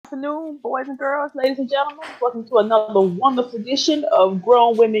afternoon, boys and girls, ladies and gentlemen. Welcome to another wonderful edition of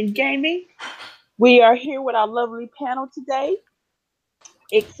Grown Women Gaming. We are here with our lovely panel today,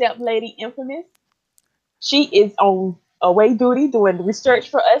 except Lady Infamous. She is on away duty doing research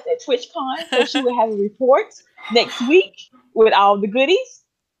for us at TwitchCon, so she will have a report next week with all the goodies.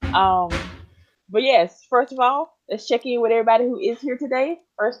 Um, but yes, first of all, let's check in with everybody who is here today.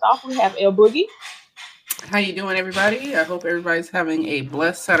 First off, we have El Boogie. How you doing, everybody? I hope everybody's having a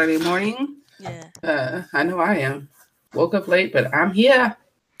blessed Saturday morning. Yeah. I know I am. Woke up late, but I'm here.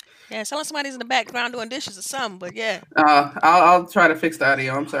 Yeah, sound like somebody's in the background doing dishes or something, but yeah. I'll try to fix the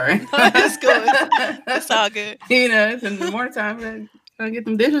audio. I'm sorry. No, it's good. It's all good. You know, it's in the morning time. Gotta get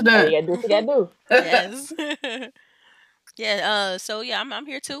them dishes done. Yeah, do what you gotta do. Yes. Yeah. So yeah, I'm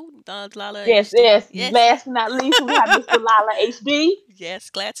here too. Lala. Yes, HD. yes. Last but not least, we have Mr. Lala HD. Yes,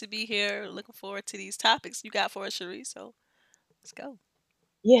 glad to be here. Looking forward to these topics you got for us, Cherie. So let's go.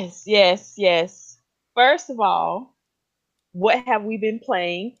 Yes. First of all, what have we been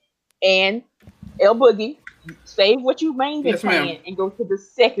playing? And El Boogie, save what you mainly been playing and go to the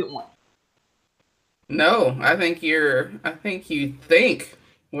second one. No, I think you think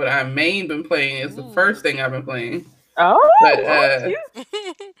what I main been playing is the first thing I've been playing. Oh, but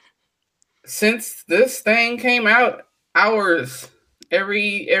since this thing came out, hours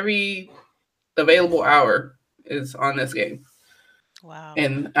every available hour is on this game. Wow.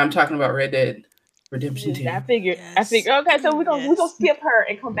 And I'm talking about Red Dead Redemption 2. I figured. Okay, so we're gonna skip her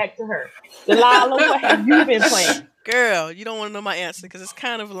and come back to her. Delilah, what have you been playing? Girl, you don't want to know my answer because it's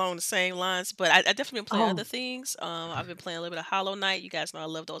kind of along the same lines. But I definitely been playing other things. I've been playing a little bit of Hollow Knight. You guys know I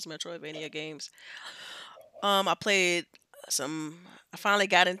love those Metroidvania games. I played some. I finally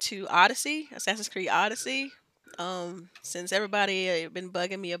got into Odyssey, Assassin's Creed Odyssey. Since everybody been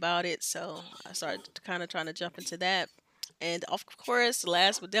bugging me about it, so I started kind of trying to jump into that. And of course,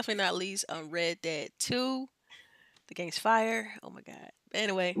 last but definitely not least, Red Dead 2. The game's fire. Oh my god.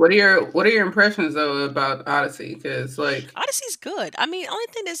 Anyway, what are your impressions though about Odyssey? Because Odyssey's good. I mean, only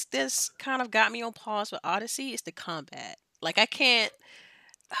thing that's kind of got me on pause with Odyssey is the combat. Like I can't.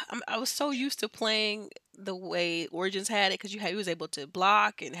 I was so used to playing the way Origins had it because he was able to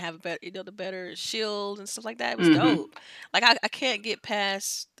block and have a better, the better shield and stuff like that. It was dope. Like I can't get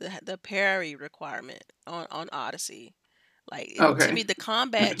past the parry requirement on Odyssey. Like to me, the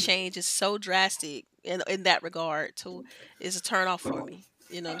combat change is so drastic in that regard. Is a turn off for me.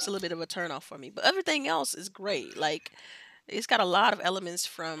 It's a little bit of a turn off for me. But everything else is great. Like it's got a lot of elements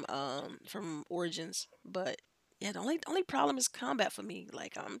from Origins. But yeah, the only problem is combat for me.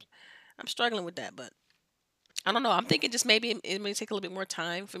 Like I'm struggling with that. But I don't know. I'm thinking just maybe it may take a little bit more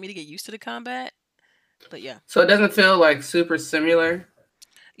time for me to get used to the combat. But yeah. So it doesn't feel like super similar.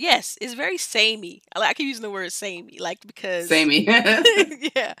 Yes, it's very samey. I keep using the word samey, like because samey.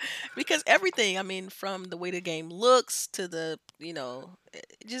 Yeah, because everything. I mean, from the way the game looks to the,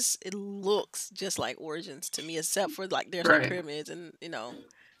 it looks just like Origins to me, except for like there's some pyramids and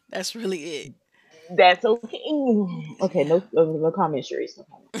that's really it. That's okay. Okay, no comment, Cherie. No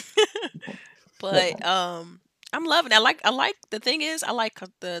comment. But I'm loving it. I like the thing is I like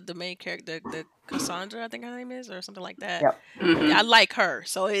the main character, the Cassandra, I think her name is, or something like that. Yep. Mm-hmm. I like her,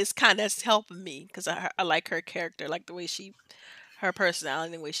 so it's kind of helping me because I like her character, like the way her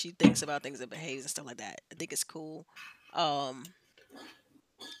personality, the way she thinks about things and behaves and stuff like that. I think it's cool. I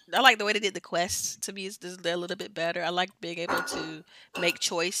like the way they did the quests. To me, they're a little bit better. I like being able to make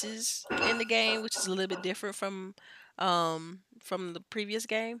choices in the game, which is a little bit different from the previous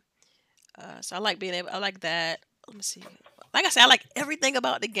game. So I like I like that. Let me see. Like I said, I like everything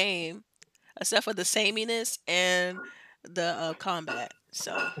about the game except for the sameness and the combat.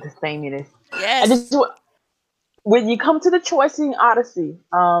 So the sameness. Yes. When you come to the choice in Odyssey,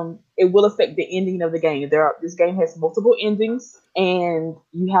 it will affect the ending of the game. This game has multiple endings, and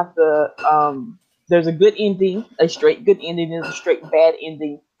you have to. There's a good ending, a straight good ending. There's a straight bad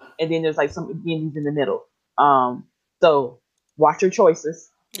ending, and then there's like some endings in the middle. So watch your choices.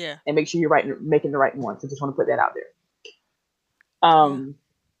 Yeah. And make sure you're making the right one. So just want to put that out there.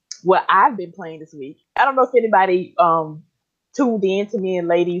 What I've been playing this week, I don't know if anybody tuned in to me and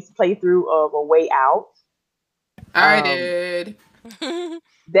Ladies playthrough of A Way Out. I did.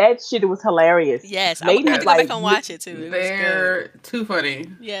 That shit was hilarious. Yes, I had to go back and watch it too. They're too funny.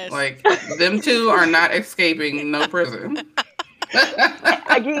 Yes. Like them two are not escaping no prison.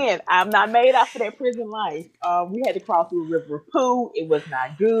 Again, I'm not made out for that prison life. We had to cross through a river of poo. It was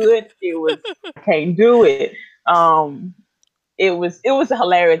not good. Can't do it. It was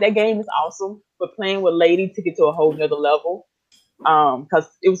hilarious. That game is awesome, but playing with Lady took it to a whole nother level. Because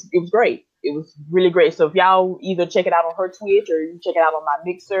it was great. It was really great. So if y'all either check it out on her Twitch or you check it out on my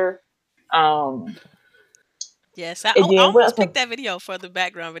Mixer. Yes, I, And I then what almost else? picked that video for the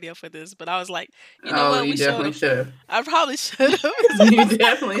background video for this, but I was like, you know Oh, what? you We showed definitely them. should have. I probably should have. You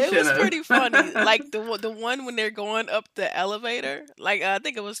definitely It should was have. pretty funny. Like the one when they're going up the elevator. Like I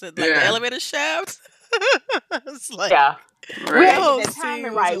think it was the Yeah. elevator shaft. It's like Yeah, we Right. had that to whole get that scene timing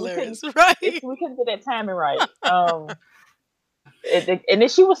was right. hilarious, right? We couldn't get that timing right. And then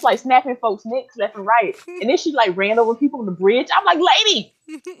she was like snapping folks' necks left and right. And then she like ran over people on the bridge. I'm like, lady,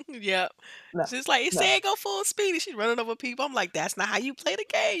 Yeah. no, She's like, it no, said go full speed, and she's running over people. I'm like, that's not how you play the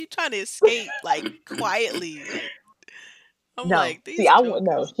game. You're trying to escape like quietly. Like I'm no. like, See, these I wouldn't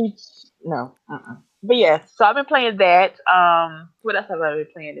know. jokers. No. But yeah, so I've been playing that. What else have I been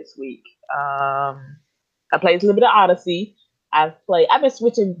playing this week? I played a little bit of Odyssey. I've been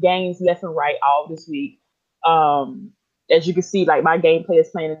switching games left and right all this week. Um, as you can see, like my gameplay is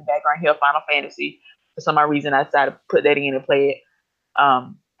playing in the background here, Final Fantasy. For some odd reason, I decided to put that in and play it.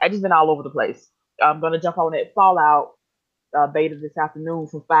 I just been all over the place. I'm gonna jump on that Fallout beta this afternoon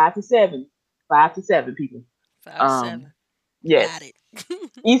from 5 to 7. 5 to 7 people. 5 to 7. Got Yes,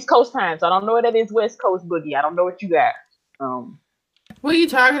 it. East Coast time. So I don't know what that is. West Coast boogie. I don't know what you got. What are you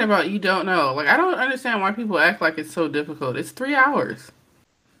talking about? You don't know. Like, I don't understand why people act like it's so difficult. It's 3 hours.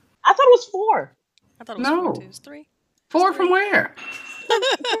 I thought it was 4. I thought it was 4 No. too. It's 3. 4 from where? From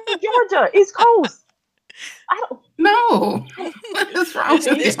Georgia, East Coast. I don't. No. What is wrong with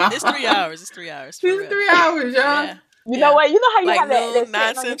It's y'all? 3 hours. It's 3 hours. For It's real. 3 hours, y'all. Yeah. You Yeah. know what? You know how you Like have that noon,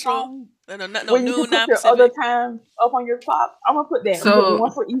 9 setting on your Central. phone No, where you noon, can 9 put your other Pacific. time up on your clock. I'm gonna put that. I'm So- putting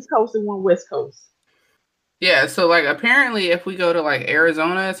one for East Coast and one West Coast. Yeah, so like apparently if we go to like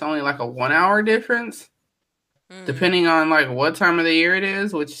Arizona, it's only like a 1 hour difference, Mm. depending on like what time of the year it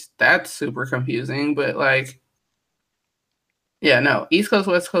is, which that's super confusing. But like, yeah, no, East Coast,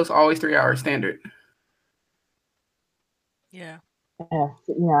 West Coast, always 3 hours standard. Yeah.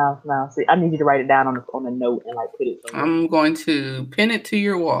 Yeah, no. See, I need you to write it down on a note and like put it somewhere. I'm going to pin it to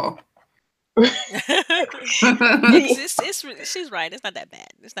your wall. She's right. It's not that bad.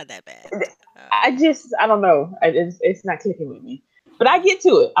 It's not that bad. I don't know. It's not clicking with me. But I get to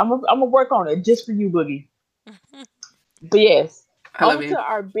it. I'm gonna work on it just for you, Boogie. But yes, I love on you. to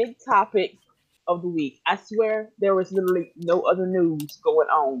our big topic of the week. I swear there was literally no other news going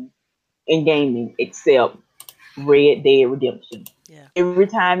on in gaming except Red Dead Redemption. Yeah. Every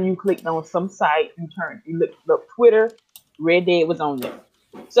time you clicked on some site, you looked up Twitter, Red Dead was on there.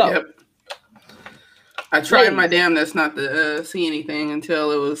 So Yep. I tried my ladies. damnedest not to see anything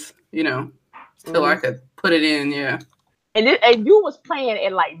until it was, till I could put it in. Yeah. and you was playing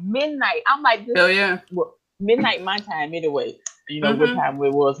at like midnight. I'm like, Hell yeah. well, midnight my time anyway. You know what Mhm. time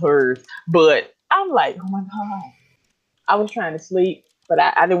it was hers. But I'm like, oh my god. I was trying to sleep, but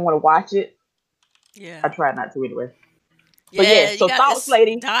I didn't want to watch it. Yeah. I tried not to anyway. Yeah. But yeah, you so got thoughts, this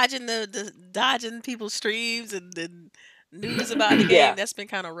lady. dodging the dodging people's streams and news about the game. Yeah. That's been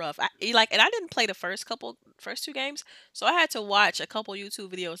kind of rough. And I didn't play the first 2 games, so I had to watch a couple YouTube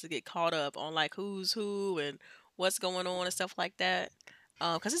videos to get caught up on like who's who and what's going on and stuff like that.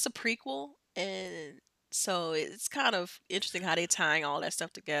 Because it's a prequel, and so it's kind of interesting how they tying all that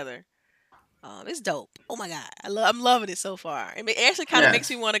stuff together. It's dope. Oh my god, I'm loving it so far. It actually kind of makes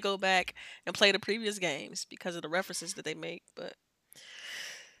me Yes. want to go back and play the previous games because of the references that they make. But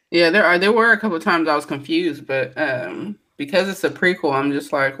Yeah, there were a couple of times I was confused, but because it's a prequel, I'm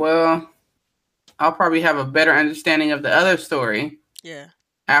just like, well, I'll probably have a better understanding of the other story yeah,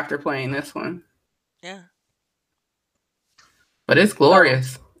 after playing this one. yeah. But it's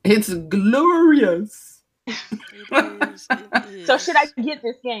glorious. It's glorious. It is. It is. So should I get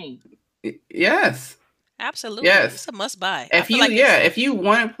this game? Yes. Absolutely. Yes. It's a must buy. If you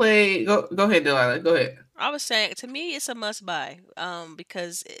want to play, go ahead, Delilah. Go ahead. I was saying, to me, it's a must buy.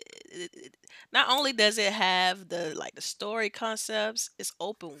 Because not only does it have the story concepts, it's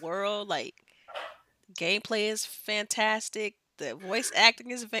open world. Like gameplay is fantastic. The voice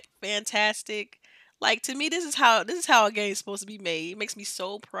acting is fantastic. Like to me, this is how a game's supposed to be made. It makes me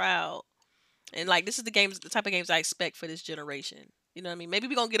so proud. And like this is the type of games I expect for this generation. You know what I mean? Maybe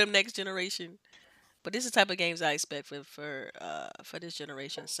we're gonna get them next generation, but this is the type of games I expect for this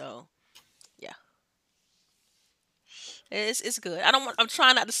generation. So yeah, it's good. I'm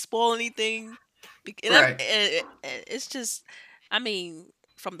trying not to spoil anything. Right. It's just, I mean,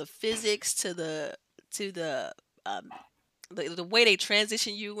 from the physics to the um the way they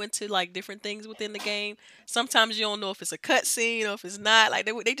transition you into like different things within the game. Sometimes you don't know if it's a cutscene or if it's not. Like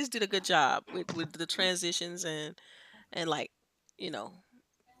they just did a good job with the transitions and like you know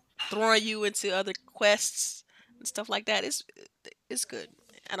throwing you into other quests and stuff like that. It's good.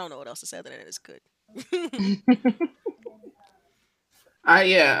 I don't know what else to say other than it's good.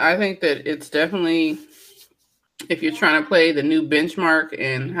 I think that it's definitely, if you're trying to play the new benchmark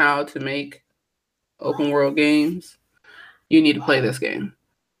in how to make open world games, you need to play this game.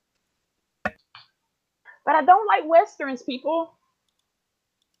 But I don't like westerns, people.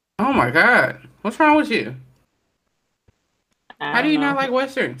 Oh my god, what's wrong with you? I How do don't you not know. like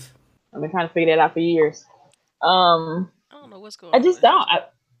westerns? I've been trying to figure that out for years. I don't know what's going I on just with don't.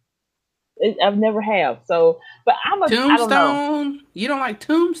 I've never have. So, but I don't know. Tombstone? You don't like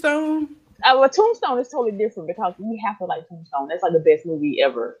Tombstone? Well, Tombstone is totally different because you have to like Tombstone. That's like the best movie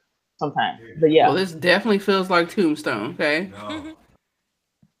ever. Sometimes, but Well, yeah. this definitely feels like Tombstone. Okay. No.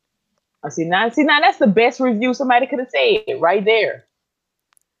 I see now. That's the best review somebody could have said right there.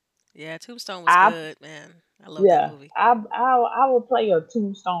 Yeah, Tombstone was I good, man. I love that movie. I will play a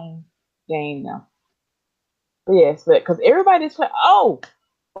Tombstone game now. But yes, because everybody's playing. Oh,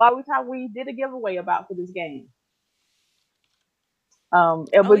 while we did a giveaway about for this game. Oh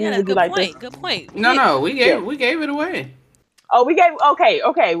Ebony, yeah, that's a would you good like point. to? Good point. No, we Yeah. gave it away. Oh, we gave.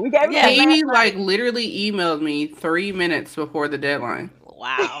 Okay, we gave it Yeah. away last He night. like literally emailed me 3 minutes before the deadline.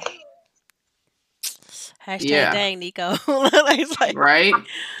 Wow. Hashtag Yeah. dang Nico. It's like, Right?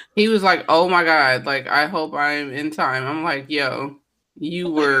 He was like, "Oh my god, like I hope I'm in time." I'm like, "Yo,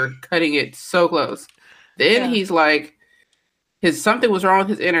 you were cutting it so close." Then Yeah. he's like, something was wrong with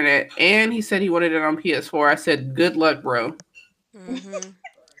his internet, and he said he wanted it on PS4. I said, "Good luck, bro.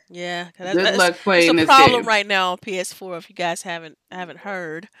 Yeah, 'cause Good luck that's playing a this problem game." right now on PS4. If you guys haven't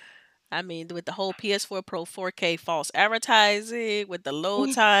heard, I mean, with the whole PS4 Pro 4K false advertising, with the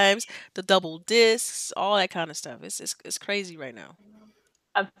load times, the double discs, all that kind of stuff. It's crazy right now.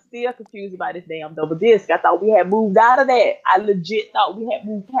 I'm still confused about this damn double disc. I thought we had moved out of that. I legit thought we had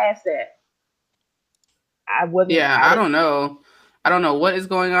moved past that. I wasn't. Yeah, I don't know. I don't know what is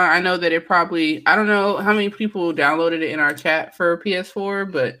going on. I know that it probably, I don't know how many people downloaded it in our chat for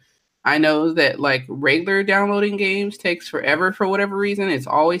PS4, but I know that like regular downloading games takes forever for whatever reason. It's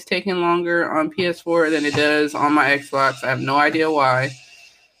always taking longer on PS4 than it does on my Xbox. I have no idea why.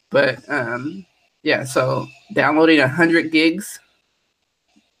 But yeah, so downloading 100 gigs,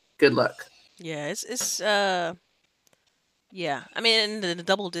 good luck. Yeah, it's yeah. I mean, and the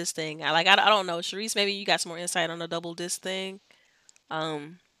double disc thing. I don't know, Sharice. Maybe you got some more insight on the double disc thing. I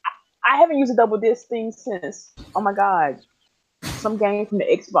haven't used a double disc thing since. Oh my god, some game from the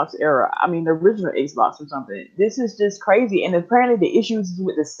Xbox era. I mean, the original Xbox or something. This is just crazy. And apparently, the issues is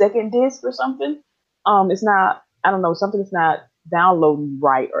with the second disc or something. It's not. I don't know. Something's not downloading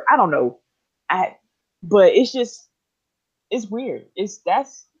right, or I don't know. But it's just, it's weird.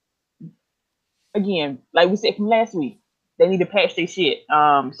 That's again, like we said from last week. They need to patch their shit.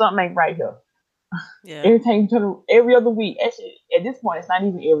 Something ain't right here. Yeah. Everything every other week. Actually, at this point, it's not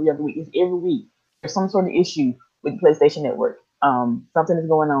even every other week. It's every week. There's some sort of issue with the PlayStation Network. Something is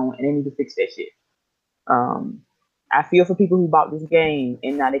going on, and they need to fix that shit. I feel for people who bought this game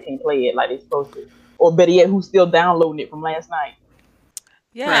and now they can't play it like they're supposed to, or better yet, who's still downloading it from last night.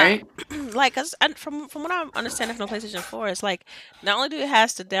 Yeah, Right? like, cause from what I'm understanding from the PlayStation 4, it's like not only do it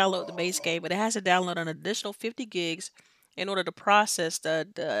has to download the base game, but it has to download an additional 50 gigs in order to process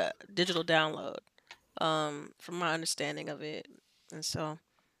the digital download. From my understanding of it, and so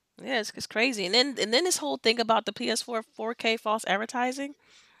yeah, it's crazy. And then this whole thing about the PS4 4K false advertising.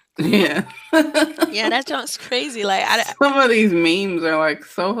 Yeah. Yeah, that junk's crazy. Like Some of these memes are like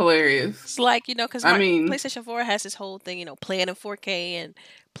so hilarious. it's like, because I mean, PlayStation 4 has this whole thing, playing in 4K and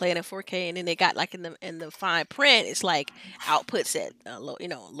playing in 4K, and then they got like in the fine print, it's like outputs at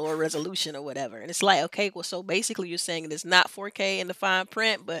lower resolution or whatever, and it's like, okay, well, so basically you're saying it's not 4K in the fine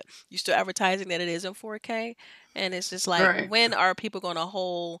print, but you're still advertising that it is in 4K, and it's just like, right. when are people going to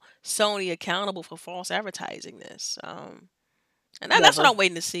hold Sony accountable for false advertising this? And that's what Never. I'm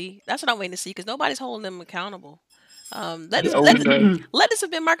waiting to see. That's what I'm waiting to see because nobody's holding them accountable. Let this Yeah, let this have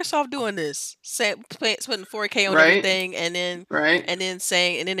been Microsoft doing this, putting 4K on Right. everything, and then Right.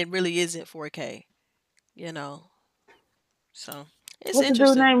 saying, and then it really isn't 4K. So it's What's the dude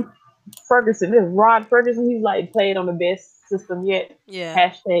interesting. named Ferguson? This is Rod Ferguson. He's like played on the best system yet. Yeah,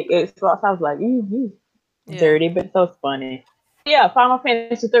 Hashtag Xbox. I was like, yeah, dirty, but so funny. Yeah, Final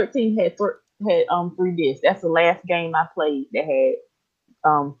Fantasy 13 had 3 discs. That's the last game I played that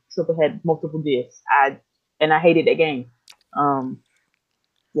had multiple discs. I hated that game.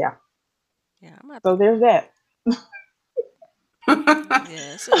 yeah. So there's that.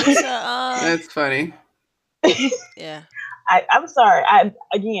 Yeah, so it's That's funny. yeah. I'm sorry. I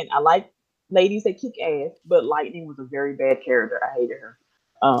like ladies that kick ass, but Lightning was a very bad character. I hated her.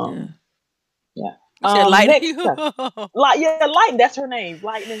 Yeah. You said Lightning. Next time. Lightning. That's her name,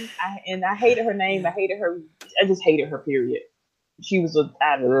 Lightning. I hated her name. I hated her. I just hated her. Period. She was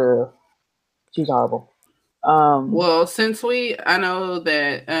she was horrible. Well, since I know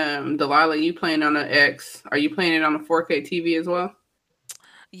that Delilah, you playing on an X. Are you playing it on a 4K TV as well?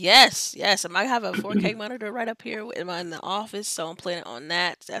 Yes. I might have a 4K monitor right up here in the office, so I'm playing it on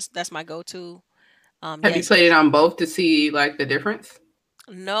that. That's my go-to. Have you played it on both to see like the difference?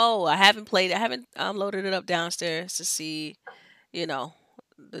 No, I haven't played. I haven't loaded it up downstairs to see,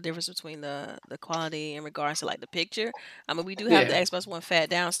 the difference between the quality in regards to like the picture. I mean, we do have the Xbox One Fat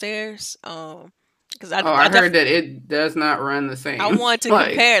downstairs. Because I heard that it does not run the same. I want to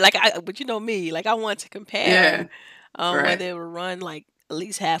compare, but you know me, like I want to compare. Right. Whether it will run like at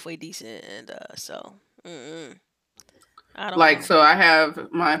least halfway decent, and so. I don't know. So I have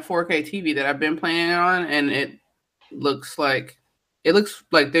my 4K TV that I've been playing on, and it looks like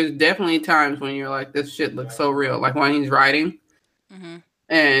there's definitely times when you're like, this shit looks so real, like when he's riding. Mm-hmm.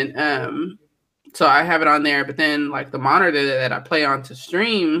 And so I have it on there, but then like the monitor that I play on to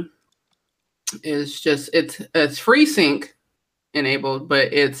stream is just it's FreeSync enabled,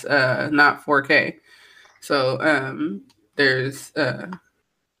 but it's not 4K. So there's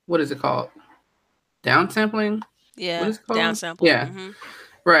what is it called? Downsampling? Yeah, what is it called? Downsampling. Yeah. Mm-hmm.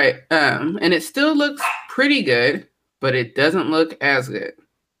 Right. And it still looks pretty good, but it doesn't look as good.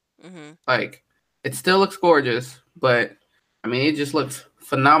 Mm-hmm. Like, it still looks gorgeous, but I mean, it just looks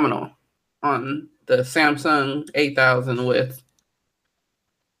phenomenal on the Samsung 8000 with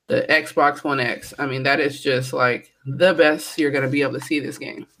the Xbox One X. I mean, that is just like the best you're going to be able to see this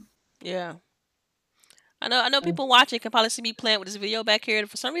game. Yeah. I know people watching can probably see me playing with this video back here.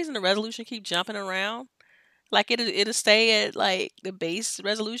 For some reason, the resolution keep jumping around. Like it'll stay at like the base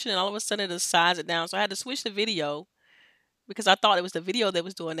resolution, and all of a sudden it'll size it down. So I had to switch the video because I thought it was the video that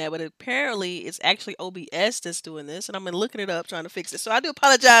was doing that, but apparently it's actually OBS that's doing this, and I've been looking it up trying to fix it. So I do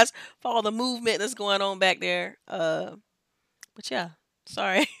apologize for all the movement that's going on back there. But yeah,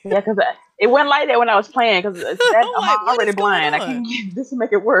 sorry. Yeah, because it wasn't like that when I was playing. Because I'm already blind. I can't get this to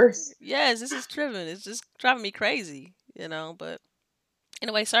make it worse. Yes, this is tripping. It's just driving me crazy, But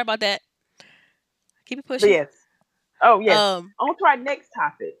anyway, sorry about that. Keep it pushing. But yes. Oh yes. On to our next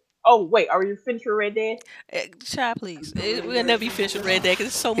topic. Oh wait, are you finished with Red Dead? Child, please. We'll never be finished with Red Dead because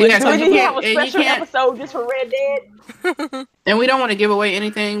it's so much. So we didn't have a special episode just for Red Dead. And we don't want to give away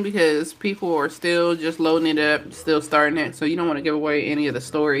anything because people are still just loading it up, still starting it. So you don't want to give away any of the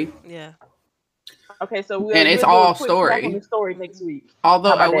story. Yeah. Okay, so it's all story. On the story next week.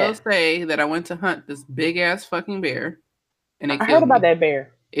 Although I will say that I went to hunt this big ass fucking bear, and I heard about that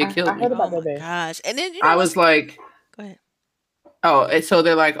bear. It killed me. I heard about that bear. Gosh, and then I was like, go ahead. Oh, so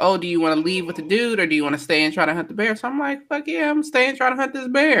they're like, oh, do you want to leave with the dude or do you want to stay and try to hunt the bear? So I'm like, fuck yeah, I'm staying and trying to hunt this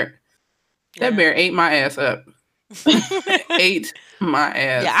bear. Yeah. That bear ate my ass up. Ate my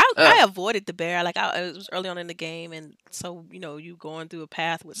ass. Yeah, I avoided the bear. Like it was early on in the game, and so you going through a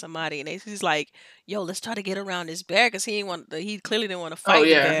path with somebody, and he's like, "Yo, let's try to get around this bear," because he clearly didn't want to fight. Oh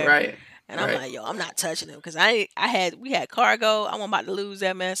yeah, the bear. right. And I'm like, "Yo, I'm not touching him," because we had cargo. I'm about to lose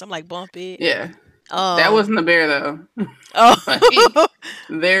that mess. I'm like, bump it. Yeah. That wasn't the bear though. Oh,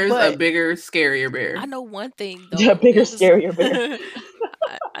 there's a bigger, scarier bear. I know one thing though. Yeah, bigger, scarier bear.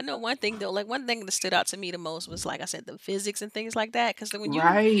 I know one thing though. Like one thing that stood out to me the most was, like I said, the physics and things like that. Because when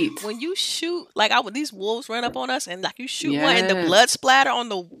you shoot, like these wolves run up on us, and like you shoot one, and the blood splatter on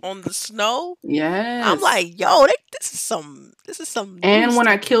the snow. Yes, I'm like, yo, this is some. And when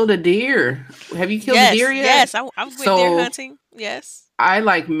I killed a deer, have you killed a deer yet? Yes, I went deer hunting. Yes. I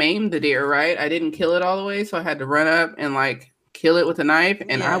like maimed the deer, right? I didn't kill it all the way, so I had to run up and like kill it with a knife.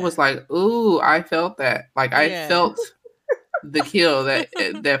 And I was like, ooh, I felt that. Like I felt the kill,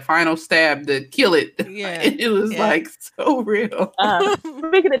 that final stab to kill it. Yeah. It was like so real.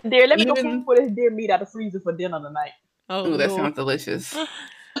 Speaking of deer, let me go put this deer meat out the freezer for dinner tonight. Oh, that sounds delicious.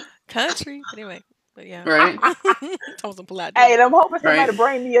 Country. Anyway, but yeah. Right. Hey, and I'm hoping somebody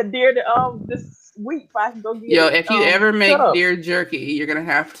bring me a deer this week if I can go get it. Yo, if you ever make deer jerky, you're gonna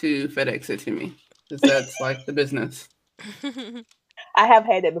have to FedEx it to me. Because that's like the business. I have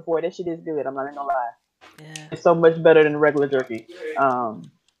had that before. That shit is good. I'm not gonna lie. Yeah. It's so much better than regular jerky.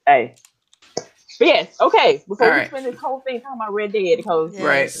 Hey. But yes, okay. Before we spend this whole thing talking about Red Dead, because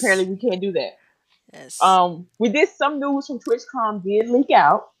apparently we can't do that. Yes. We did some news from TwitchCon did leak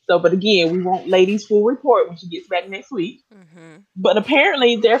out. So, but again, we want Lady's full report when she gets back next week. Mm-hmm. But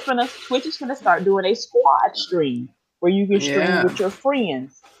apparently, Twitch is gonna start doing a squad stream where you can stream with your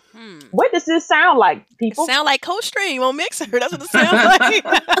friends. What does this sound like, people? It sound like co-stream on Mixer. That's what it sounds like.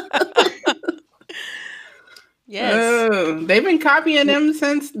 Yes. Oh, they've been copying them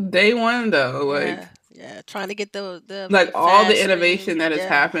since day one, though. Like, Yeah, trying to get the Like all the fast innovation stream. that has Yeah.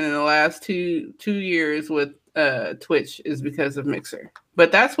 happened in the last two years with Twitch is because of Mixer.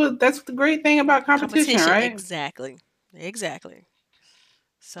 But that's the great thing about competition, right? Exactly.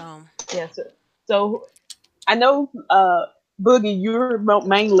 So Yeah. So I know, Boogie, you're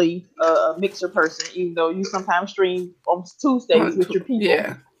mainly a Mixer person, even though you sometimes stream on Tuesdays with your people.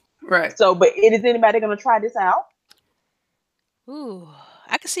 Yeah, right. So, but is anybody going to try this out? ooh,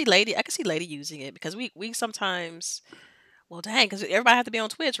 I can see Lady using it because we sometimes, well, dang, because everybody have to be on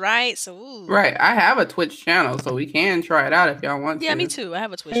Twitch, right? So ooh. Right. I have a Twitch channel, so we can try it out if y'all want to. Yeah, me too. I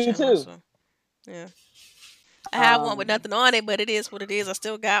have a Twitch Me channel. too. So yeah, I have one with nothing on it, but it is what it is. I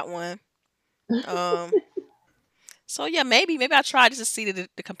still got one. So yeah, maybe I try just to see to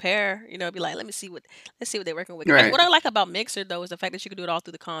compare. You know, be like, let's see what they're working with. Right. What I like about Mixer though is the fact that you can do it all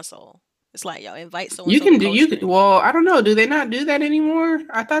through the console. It's like, yo, invite so and You so. can do well, I don't know. Do they not do that anymore?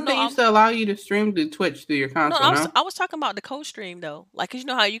 I thought they used to allow you to stream through Twitch through your console. No, I was talking about the co-stream though. Like, 'cause you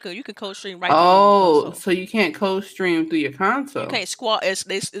know how you can co-stream right. Oh, so you can't co-stream through your console. You can't squad.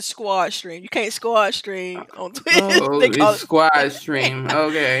 It's squad stream. You can't squad stream on Twitch. Oh, it's squad stream.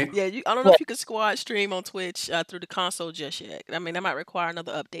 Okay. Yeah, I don't know if you can squad stream on Twitch through the console just yet. I mean, that might require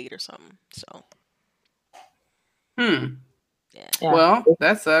another update or something. So. Yeah. Well,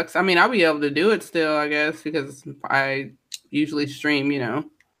 that sucks. I mean, I'll be able to do it still, I guess, because I usually stream,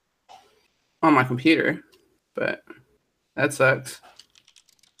 on my computer. But that sucks.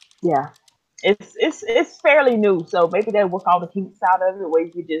 Yeah. It's fairly new, so maybe they'll work all the kinks out of it where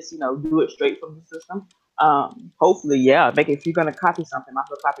you could just, do it straight from the system. Hopefully, yeah. Make if you're gonna copy something, might as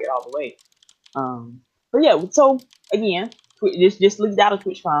well copy it all the way. But yeah, so again, just leave out of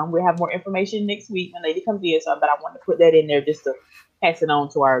TwitchCon. We'll have more information next week when Lady comes in. But I want to put that in there just to pass it on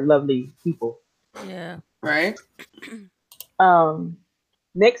to our lovely people. Yeah. Right.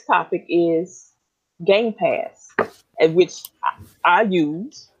 Next topic is Game Pass, which I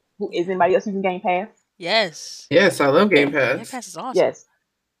use. Is anybody else using Game Pass? Yes. Yes, I love Game Pass. Game Pass is awesome. Yes.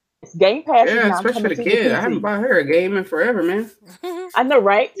 Game Pass. Yeah, especially for the kid. I haven't bought her a game in forever, man. I know,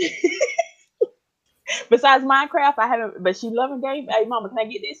 right? Besides Minecraft, I haven't. But she loving game. Hey, mama, can I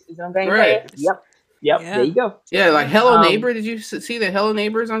get this? Is it on Game Pass? Yep. Yeah. There you go. Yeah, like Hello Neighbor. Did you see the Hello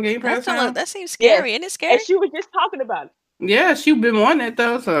Neighbors on Game Pass? That seems scary. Isn't it scary? And she was just talking about it. Yeah, she been wanting it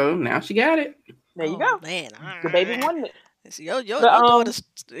though, so now she got it. There you go. Man, the baby wanted it. Your daughter's,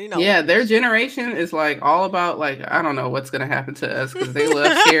 Yeah, their generation is like all about like I don't know what's gonna happen to us because they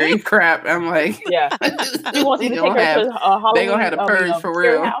love scary crap. I'm like, yeah, she wants to take her to Halloween. They gonna have a purge for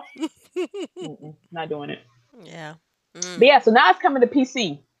real. Not doing it. Yeah. But yeah, so now it's coming to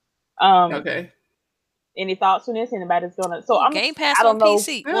PC. Okay. Any thoughts on this? Anybody's gonna Game Pass on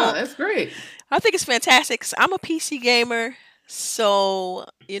PC. Yeah, well, that's great. I think it's fantastic. 'Cause I'm a PC gamer, so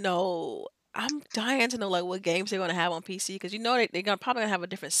I'm dying to know like what games they're gonna have on PC because they're gonna probably have a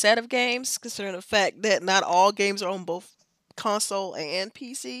different set of games considering the fact that not all games are on both console and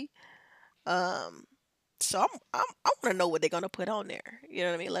PC. So I want to know what they're gonna put on there. You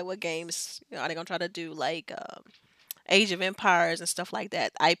know what I mean? Like what games are they gonna try to do? Like Age of Empires and stuff like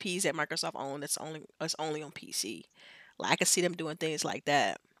that. IPs that Microsoft owns that's only on PC. Like I could see them doing things like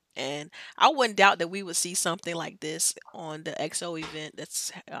that. And I wouldn't doubt that we would see something like this on the XO event that's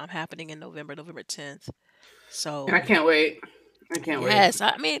happening in November 10th. So I can't wait. Wait. Yes,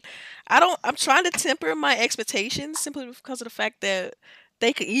 I mean, I'm trying to temper my expectations simply because of the fact that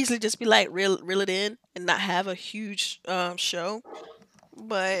they could easily just be like reel it in and not have a huge show.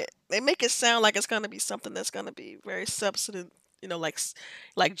 But they make it sound like it's gonna be something that's gonna be very substantive,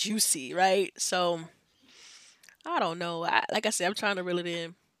 like juicy, right? So I don't know. Like I said, I'm trying to reel it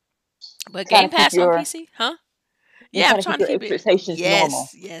in. But Game Pass on PC, huh? Yeah, I'm trying to keep expectations normal.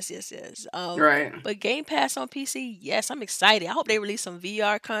 Yes. Right. But Game Pass on PC, yes, I'm excited. I hope they release some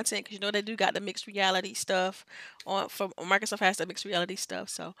VR content because they do got the mixed reality stuff Microsoft has the mixed reality stuff.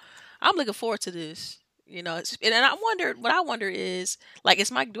 So I'm looking forward to this. And I wonder is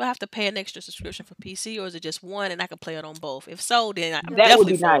like, do I have to pay an extra subscription for PC or is it just one and I can play it on both? If so, then I'm that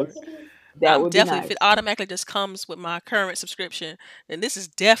definitely would be nice. That would be nice. If it automatically just comes with my current subscription, then this is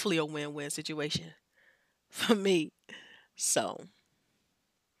definitely a win-win situation for me. So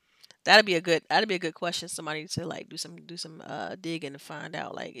that'd be a good question. Somebody to like do some digging to find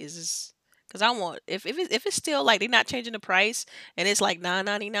out like is this because I want if it's still like they're not changing the price and it's like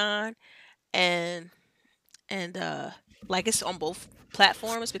 $9.99 and like it's on both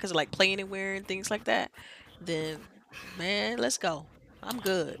platforms because of like Play Anywhere and things like that, then man, let's go. I'm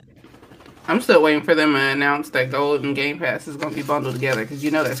good. I'm still waiting for them to announce that Gold and Game Pass is going to be bundled together because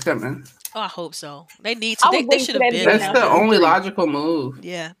that's coming. Oh, I hope so. They need to. They should have been. That's the only logical move.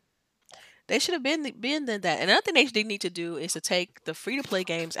 Yeah. They should have been than that. And another thing they need to do is to take the free to play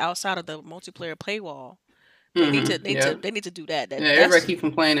games outside of the multiplayer paywall. They need to Yeah. they need to do that. Yeah, everybody keep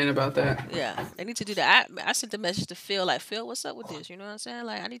complaining about that. Yeah, they need to do that. I sent a message to Phil, like, Phil, what's up with this? You know what I'm saying?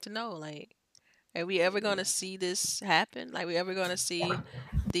 Like, I need to know, like, are we ever gonna see this happen? Like, we ever gonna see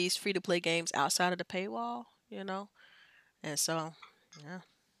these free to play games outside of the paywall? You know? And so, yeah,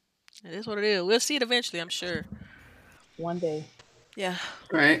 it is what it is. We'll see it eventually, I'm sure. One day. Yeah.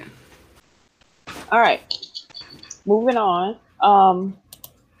 Right. All right. Moving on.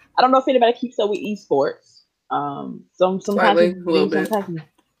 I don't know if anybody keeps up with esports. Sometimes Slightly, you a little do, bit. sometimes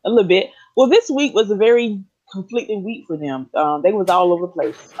a little bit. Well, this week was a very conflicting week for them. They was all over the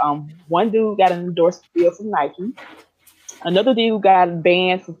place. One dude got an endorsement deal from Nike. Another dude got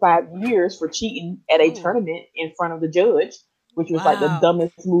banned for 5 years for cheating at a Ooh. tournament in front of the judge, which was like the Wow.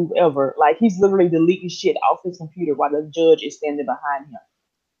 dumbest move ever. Like he's literally deleting shit off his computer while the judge is standing behind him.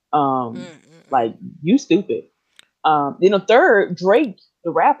 Like you stupid. Then a third, Drake,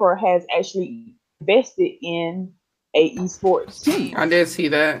 the rapper, has actually invested in a esports team. I did see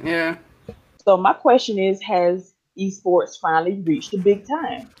that. Yeah. So my question is, has esports finally reached the big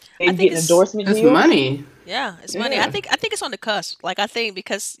time? They getting endorsement It's deals. money. Yeah, it's money. Yeah. I think it's on the cusp. Like I think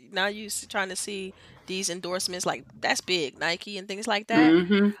because now you're trying to see these endorsements, like that's big, Nike and things like that.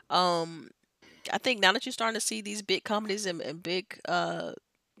 Mm-hmm. I think now that you're starting to see these big companies and big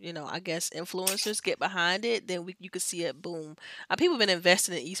you know, I guess influencers get behind it, then you could see it boom. People have been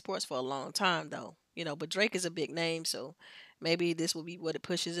investing in esports for a long time though, you know, but Drake is a big name, so maybe this will be what it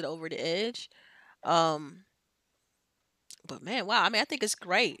pushes it over the edge. Um, but man, wow, I mean, I think it's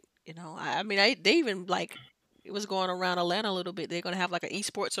great. You know, I mean, they even like it was going around Atlanta a little bit. They're gonna have like an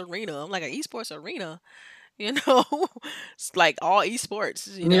esports arena. I'm like an esports arena, you know, it's like all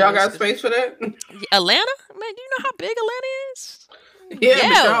esports. You know, Y'all got space for that? Atlanta, man. Do you know how big Atlanta is? Yeah,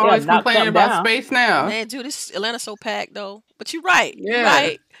 but y'all always knock complaining something about down. space now. Man, dude, this Atlanta's so packed though. But you're right. You're Yeah.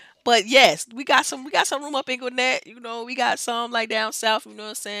 right. But yes, we got some room up in Gwinnett. You know, we got some like down south. You know what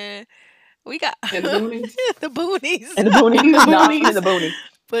I'm saying? We got And the boonies. the boonies. And the boonies, The nah, boonies. and the boonies.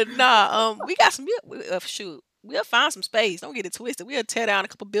 But nah, we got some. Shoot, we'll find some space. Don't get it twisted. We'll tear down a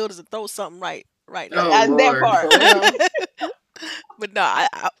couple buildings and throw something right Oh, now. That Lord. part. For real? But no, I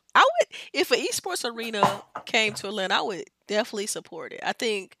would, if an esports arena came to Atlanta, I would definitely support it. I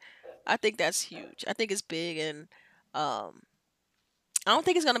think that's huge. I think it's big, and um, I don't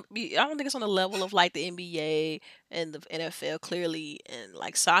think it's gonna be. I don't think it's on the level of like the NBA and the NFL clearly, and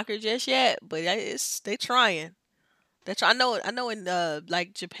like soccer just yet. But they trying. I know in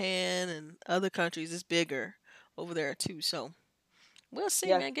like Japan and other countries it's bigger over there too. So we'll see,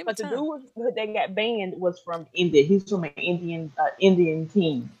 Yeah, man. Give but it the time. dude that got banned was from India. He's from an Indian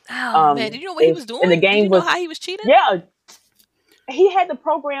team. Oh man, did you know what he was doing? And the Did game you know was how he was cheating? yeah. He had the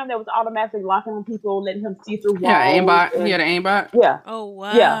program that was automatically locking on people, letting him see through walls. Yeah, aimbot. He had an aimbot. Yeah. Oh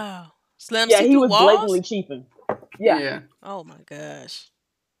wow. Yeah. Slam Yeah, see he through was walls? blatantly cheating. Yeah. Oh my gosh.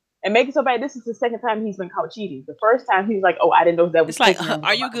 And make it so bad. This is the second time he's been caught cheating. The first time he was like, "Oh, I didn't know that was." It's like, taking on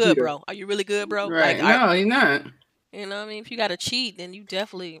are you my good, computer." bro? Are you really good, bro? Right. Like, No, he's not. you know what I mean? If you got to cheat, then you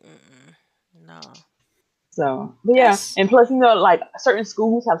definitely no. So, but yeah, and plus, you know, like certain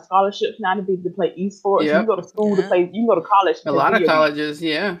schools have scholarships now to be to play esports. Yep. You go to school to play. You can go to college. To A play lot of video games. colleges,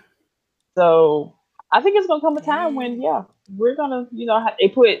 yeah. So I think it's gonna come a time when, yeah, we're gonna, you know,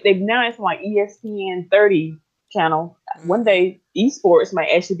 they've now it's like ESPN 30 channel. One day, esports might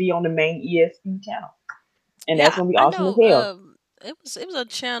actually be on the main ESPN channel, and that's gonna be awesome as hell. It was a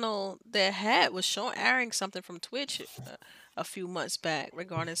channel that was airing something from Twitch a few months back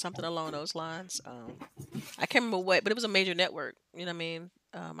regarding something along those lines. I can't remember what, but it was a major network. You know what I mean?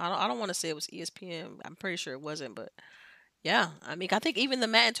 I don't want to say it was ESPN. I'm pretty sure it wasn't, but yeah. I mean, I think even the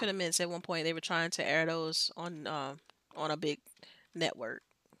Madden tournaments at one point they were trying to air those on a big network.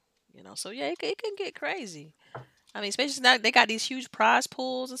 You know, so yeah, it can get crazy. I mean, especially now they got these huge prize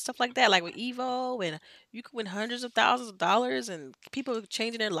pools and stuff like that, like with Evo, and you can win hundreds of thousands of dollars, and people are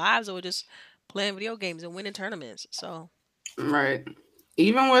changing their lives over just playing video games and winning tournaments. So, right.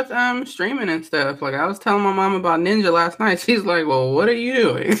 Even with streaming and stuff, like I was telling my mom about Ninja last night. She's like, "Well, what are you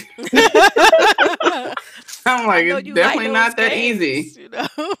doing?" I'm like, it's definitely not that easy, you know?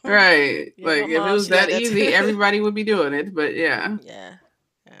 Right? Yeah, like if it was that easy, everybody would be doing it. But yeah.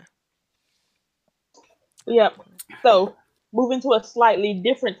 Yep. So, moving to a slightly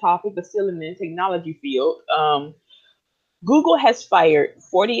different topic, but still in the technology field, Google has fired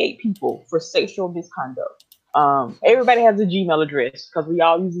 48 people for sexual misconduct. Everybody has a Gmail address because we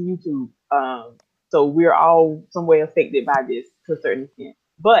all use YouTube. So we're all some way affected by this to a certain extent.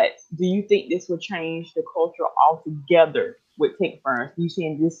 But do you think this would change the culture altogether with tech firms? You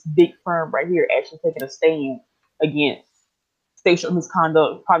seeing this big firm right here actually taking a stand against sexual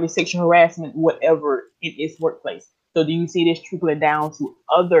misconduct, probably sexual harassment, whatever in its workplace. So do you see this trickling down to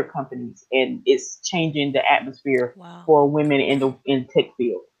other companies and it's changing the atmosphere Wow. for women in the tech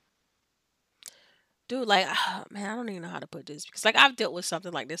field? Dude, like, man, I don't even know how to put this because, like, I've dealt with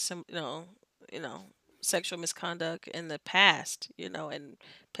something like this, you know, sexual misconduct in the past, in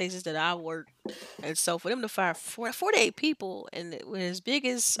places that I worked, and so for them to fire 48 people, and with as big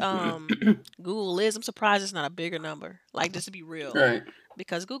as Google is, I'm surprised it's not a bigger number. Like, just to be real, Right.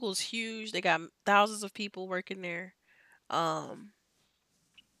 because Google's huge. They got thousands of people working there, um,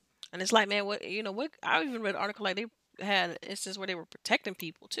 and it's like, man, what? I even read an article like they had an instance where they were protecting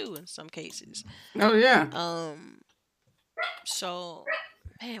people too in some cases. Oh yeah. Um, So,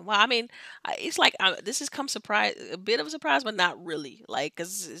 man, well, I mean, it's like this has come surprise, a bit of a surprise, but not really. Like,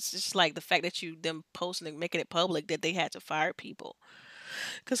 cause it's just like the fact that them posting and making it public that they had to fire people.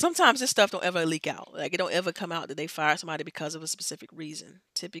 Cause sometimes this stuff don't ever leak out. Like, it don't ever come out that they fired somebody because of a specific reason.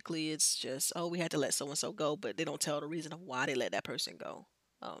 Typically, it's just, oh, we had to let so and so go, but they don't tell the reason of why they let that person go.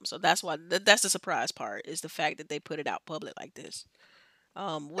 So that's why that's the surprise part is the fact that they put it out public like this.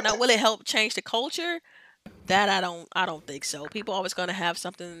 Will it help change the culture? That I don't think so. People always gonna have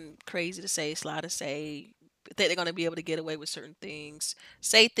something crazy to say, sly to say. Think they're gonna be able to get away with certain things,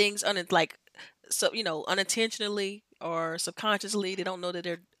 say things unintentionally or subconsciously. They don't know that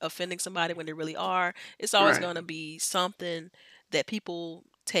they're offending somebody when they really are. It's always Right. gonna be something that people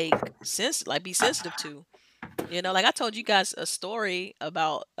be sensitive to. Like I told you guys a story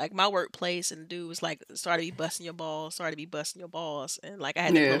about like my workplace, and dude was like started to be busting your balls, and like I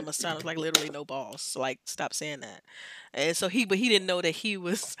had to pull Yeah. him aside. I was like, literally no balls. So, like, stop saying that. And so but he didn't know that he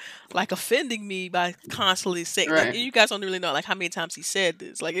was like offending me by constantly saying. Like, Right. you guys don't really know like how many times he said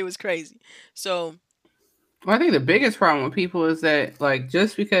this. Like, it was crazy. So Well, I think the biggest problem with people is that like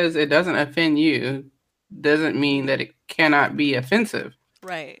just because it doesn't offend you doesn't mean that it cannot be offensive.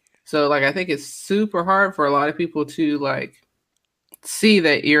 right. So like I think it's super hard for a lot of people to like see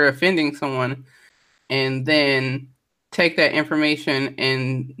that you're offending someone and then take that information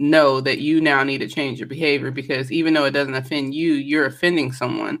and know that you now need to change your behavior because even though it doesn't offend you, you're offending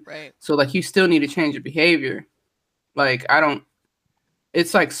someone. Right. So like you still need to change your behavior. Like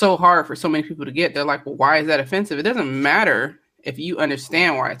it's like so hard for so many people to get. They're like, well, why is that offensive? It doesn't matter if you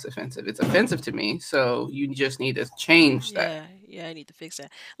understand why it's offensive. It's offensive to me. So you just need to change that. Yeah, I need to fix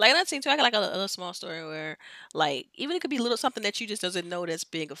that. Like another thing too, I got like a small story where, like, even it could be little something that you just doesn't know that's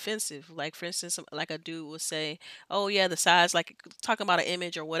being offensive. Like, for instance, like a dude will say, "Oh yeah, the size," like talking about an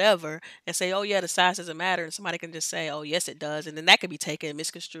image or whatever, and say, "Oh yeah, the size doesn't matter," and somebody can just say, "Oh yes, it does," and then that could be taken and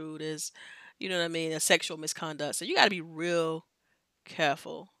misconstrued as, you know what I mean, as sexual misconduct. So you got to be real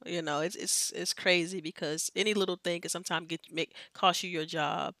careful. It's crazy because any little thing can sometimes make cost you your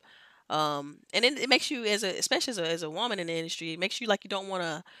job. And then it makes you especially as a woman in the industry, it makes you like you don't want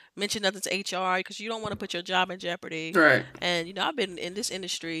to mention nothing to HR because you don't want to put your job in jeopardy. Right. And I've been in this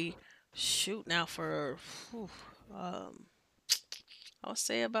industry, shoot, now for um, I'll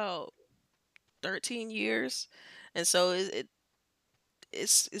say about 13 years, and so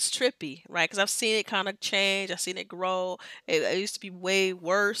it's trippy, right? Because I've seen it kind of change. I've seen it grow. It used to be way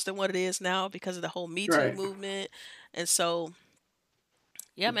worse than what it is now because of the whole Me Too Right. movement, and so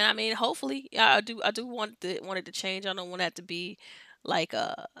yeah, man. I mean, hopefully, yeah, I do want it to change. I don't want that to be like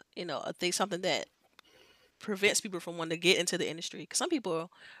a thing, something that prevents people from wanting to get into the industry. Because some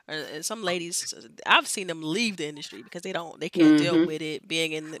people, and some ladies, I've seen them leave the industry because they can't deal with it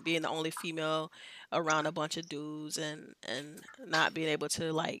being the only female around a bunch of dudes, and not being able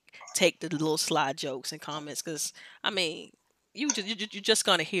to like take the little sly jokes and comments. Because I mean, you're just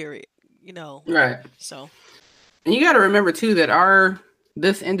gonna hear it, Right. So And you got to remember too that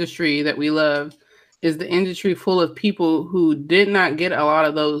this industry that we love is the industry full of people who did not get a lot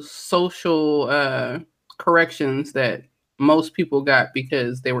of those social corrections that most people got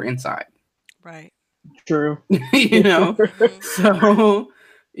because they were inside. right. True. you know, Mhm. so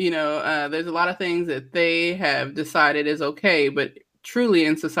there's a lot of things that they have decided is okay, but truly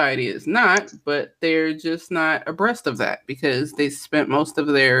in society is not. But they're just not abreast of that because they spent most of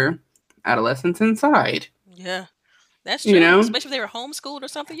their adolescence inside. Yeah. That's You true. know, Especially if they were homeschooled or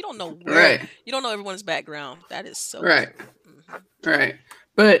something. You don't know right, you don't know everyone's background. That is so right, true. Hmm. right.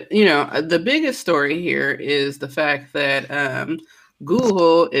 But the biggest story here is the fact that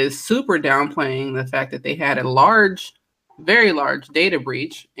Google is super downplaying the fact that they had a very large data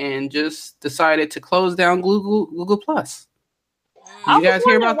breach and just decided to close down Google Plus. Did I you was guys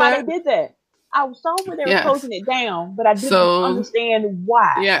hear wondering about why that? they did that. I saw where they were Yes. closing it down, but I didn't So- understand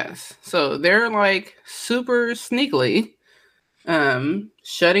why. Yes. So they're like super sneakily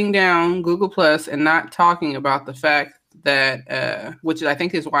shutting down Google Plus and not talking about the fact that, which I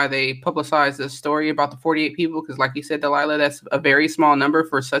think is why they publicized this story about the 48 people, because like you said, Delilah, that's a very small number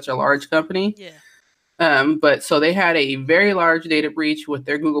for such a large company. Yeah. But so they had a very large data breach with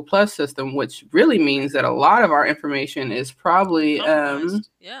their Google Plus system, which really means that a lot of our information is probably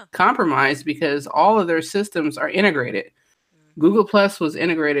compromised because all of their systems are integrated. Google Plus was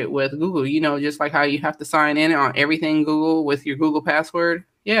integrated with Google, you know, just like how you have to sign in on everything Google with your Google password.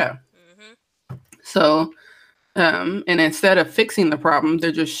 Yeah. Mm-hmm. So, and instead of fixing the problem,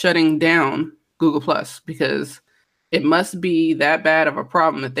 they're just shutting down Google Plus because it must be that bad of a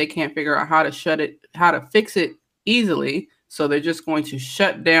problem that they can't figure out how to fix it easily. So they're just going to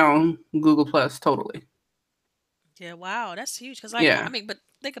shut down Google Plus totally. Yeah, wow, that's huge. Because, like, I mean, but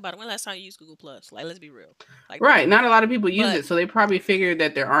think about it. When last time you used Google Plus? Like, let's be real. Like, right. Not a lot of people use it, so they probably figured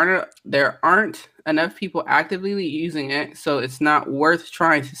that there aren't enough people actively using it, so it's not worth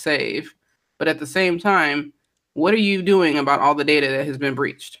trying to save. But at the same time, what are you doing about all the data that has been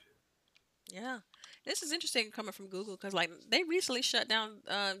breached? Yeah. This is interesting coming from Google because, like, they recently shut down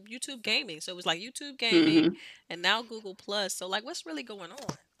YouTube Gaming. So it was like YouTube Gaming and now Google Plus. So, like, what's really going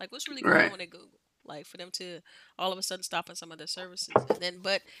on? Like, what's really going on at Google? Like, for them to all of a sudden stop on some of their services. And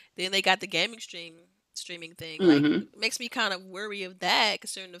then they got the gaming streaming thing. Like, it makes me kind of worry of that,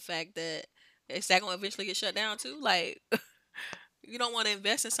 considering the fact that is that going to eventually get shut down too? Like, you don't want to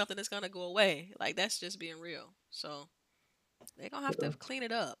invest in something that's going to go away. Like, that's just being real. So, they're going to have to clean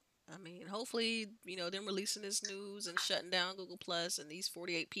it up. I mean, hopefully, you know, them releasing this news and shutting down Google Plus and these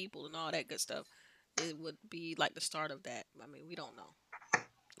 48 people and all that good stuff, it would be like the start of that. I mean, we don't know.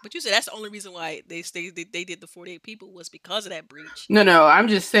 But you said that's the only reason why they did the 48 people was because of that breach. No, I'm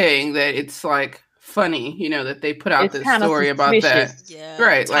just saying that it's like funny, you know, that they put out this story about that. Yeah,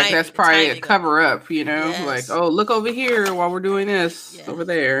 right, like that's probably a cover up, you know, like, oh, look over here while we're doing this over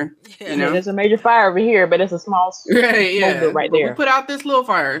there. You know, there's a major fire over here, but it's a small right right but there. we put out this little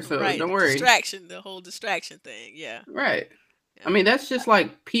fire, so don't worry. The whole distraction thing, yeah. Right. Yeah. I mean, that's just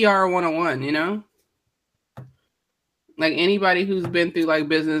like PR 101, you know? Like anybody who's been through like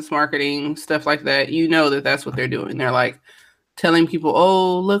business marketing, stuff like that, you know that that's what they're doing. They're like telling people,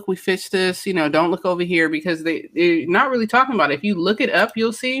 oh, look, we fixed this, you know, don't look over here, because they're not really talking about it. If you look it up,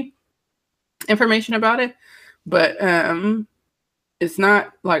 you'll see information about it, but it's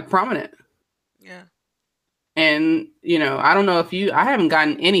not like prominent. Yeah. And, you know, I don't know if I haven't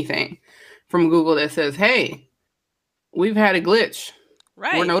gotten anything from Google that says, hey, we've had a glitch.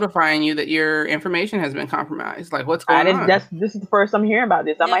 Right. We're notifying you that your information has been compromised. Like, what's going on? This is the first I'm hearing about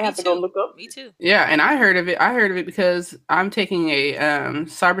this. I might have to go look up. Me too. Yeah, and I heard of it because I'm taking a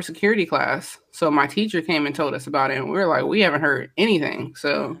cybersecurity class. So my teacher came and told us about it, and we were like, we haven't heard anything.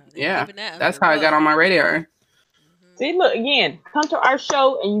 So yeah, that's how I got on my radar. See, look, again, come to our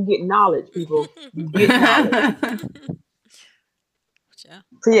show and you get knowledge, people. You get knowledge. Yeah.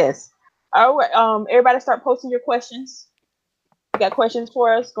 So yes. All right. Everybody start posting your questions. You got questions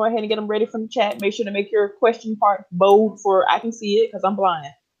for us? Go ahead and get them ready from the chat. Make sure to make your question part bold for I can see it because I'm blind.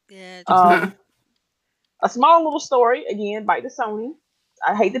 Yeah. A small little story, again, bite the Sony.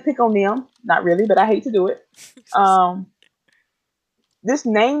 I hate to pick on them. Not really, but I hate to do it. This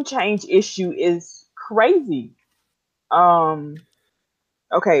name change issue is crazy.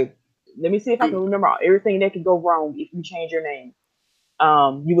 Okay, let me see if I can remember everything that could go wrong if you change your name.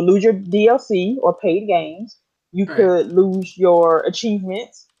 You would lose your DLC or paid games. You could lose your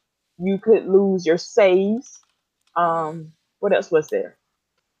achievements. You could lose your saves. What else was there?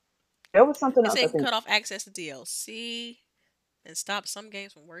 There was something else. They can cut off access to DLC and stop some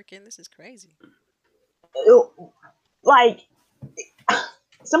games from working. This is crazy. Like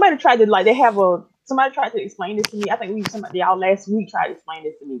somebody tried to somebody tried to explain this to me. I think y'all last week tried to explain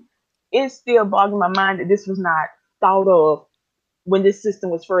this to me. It's still boggling my mind that this was not thought of when this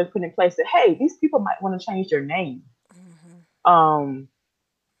system was first put in place, that hey, these people might want to change their name.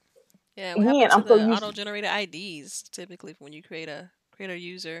 Yeah, what happens to the auto-generated IDs typically when you create a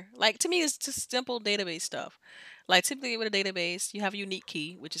user? Like, to me, it's just simple database stuff. Like, typically with a database, you have a unique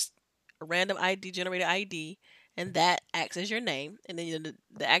key, which is a random ID generated ID, and that acts as your name, and then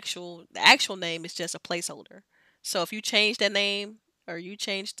the actual name is just a placeholder. So if you change that name or you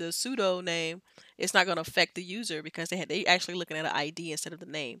change the pseudo name, it's not going to affect the user because they actually looking at an ID instead of the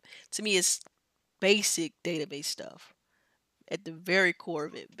name. To me, it's basic database stuff. At the very core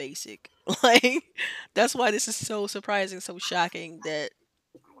of it, basic. Like, that's why this is so surprising, so shocking that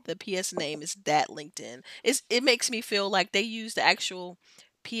the PS name is that linked in. It makes me feel like they use the actual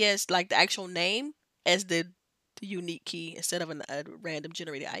PS like the actual name as the unique key instead of a random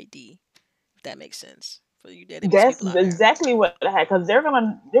generated ID. If that makes sense for you database That's people out there. exactly what I had because they're not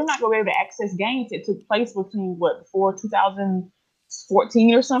gonna be able to access games that took place between before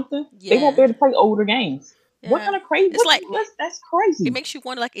 2014 or something. They won't be Yeah, able to play older games. What yeah. kind of crazy? It's like That's it crazy. makes you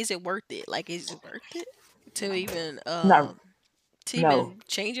wonder, like, is it worth it? Like, is it worth it to even No, no.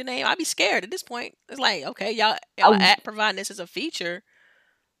 change your name? I'd be scared at this point. It's like, okay, y'all I providing this as a feature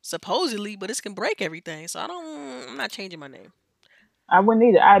supposedly, but this can break everything. So I'm not changing my name. I wouldn't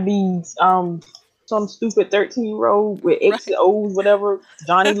either. I'd be some stupid 13-year-old with X Right. and O's, whatever.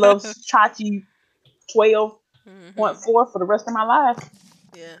 Johnny loves Chachi 12.4 Hmm. for the rest of my life.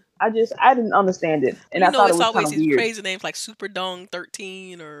 Yeah. I didn't understand it, Well, and I thought it it's was kind always of these weird. crazy names like Super Dong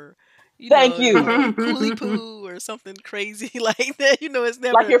 13 or Thank you. Coolie Poo or something crazy like that. It's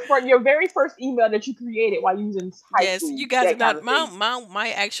Like never. your very first email that you created while you was in high Yes, school, you guys are that kind not. of thing.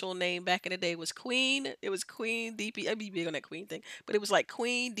 My actual name back in the day was Queen. It was Queen DP. I'd be big on that Queen thing, but it was like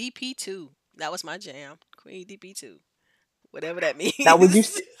Queen DP2. That was my jam. Queen DP2, whatever that Now would you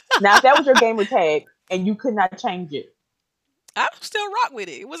means. now if that was your gamer tag and you could not change it? I still rock with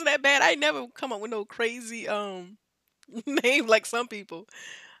it. It wasn't that bad. I ain't never come up with no crazy name like some people.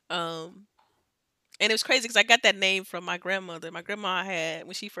 Um, and it was crazy because I got that name from my grandmother. My grandma had,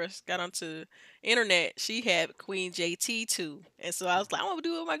 when she first got onto internet, she had Queen JT too, and so I was like, I want to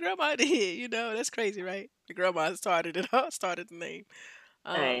do what my grandma did. That's crazy, right? The grandma started it, started the name.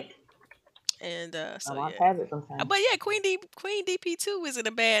 Um, Hey, and so I yeah, have it sometimes. but yeah, Queen DP2 isn't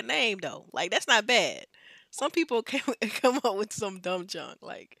a bad name though. Like that's not bad. Some people can come up with some dumb junk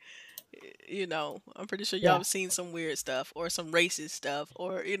like. I'm pretty sure y'all Yeah. have seen some weird stuff or some racist stuff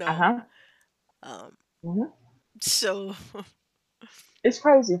or Uh huh. um Hmm. so It's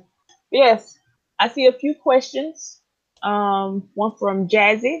crazy. Yes, I see a few questions. One from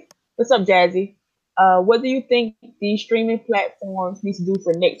Jazzy. What's up, Jazzy? What do you think these streaming platforms need to do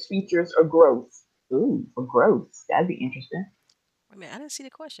for next features or growth? Ooh, for growth, that'd be interesting. wait a minute, I didn't see the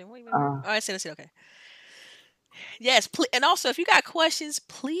question. Wait a minute. Uh, Oh, I see. Okay. Yes, and also if you got questions,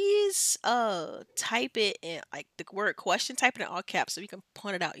 please type it in like the word question, type it in all caps so we can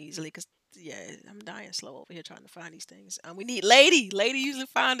point it out easily. Cause yeah, I'm dying slow over here trying to find these things. We need Lady usually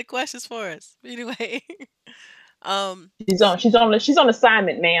find the questions for us. But anyway, um, she's on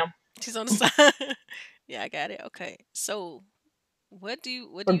assignment, ma'am, she's on the side. Yeah, I got it. Okay, so what do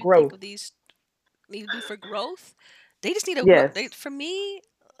for you think growth. of these need to do for growth? They just need to Yes, for me,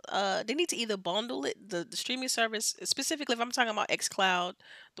 they need to either bundle it, the streaming service, specifically if I'm talking about xCloud,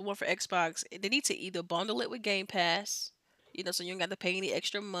 the one for Xbox, they need to either bundle it with Game Pass, so you don't got to pay any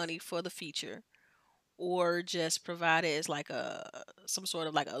extra money for the feature, or just provide it as like a some sort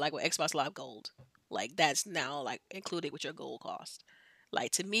of like with Xbox Live Gold. Like that's now like included with your gold cost.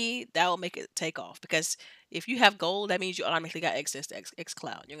 Like to me, that will make it take off because if you have gold, that means you automatically got access to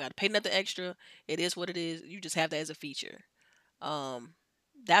Cloud. You don't got to pay nothing extra. It is what it is. You just have that as a feature. Um,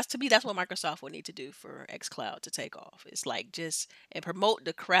 that's to me. That's what Microsoft would need to do for xCloud to take off. It's like just and promote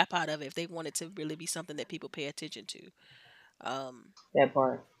the crap out of it if they want it to really be something that people pay attention to. Um, that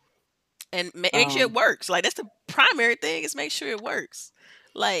part. and make sure it Um, works. Like that's the primary thing is make sure it works.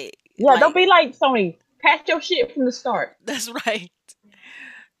 Like yeah, don't be like Sony. Patch your shit from the start. that's right.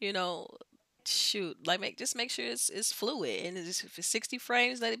 You know, shoot, like make sure it's fluid and if it's 60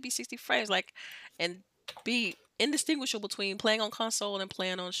 frames, let it be 60 frames. Like and be indistinguishable between playing on console and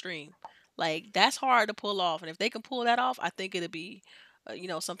playing on stream. Like that's hard to pull off, and if they can pull that off, I think it'll be.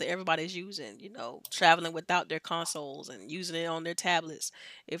 Something everybody's using. Traveling without their consoles and using it on their tablets.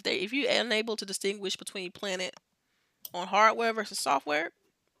 If you're unable to distinguish between playing it on hardware versus software,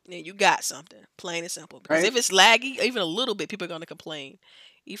 then you got something, plain and simple. Because if Right. it's laggy, even a little bit, people are gonna complain.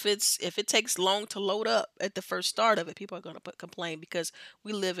 If it takes long to load up at the first start of it, people are gonna complain because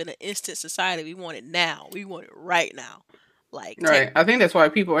we live in an instant society. We want it now. We want it right now. Like tech. Right. I think that's why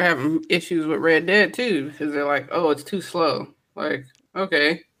people are having issues with Red Dead too, because they're like, oh, it's too slow. Like,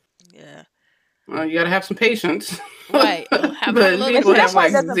 okay, Yeah. well, you gotta have some patience. Right. Have a But little And bit people see, of that have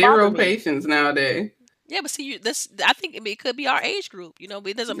part like patience. doesn't bother zero me. patience nowadays. Yeah, but see, this I think it could be our age group, but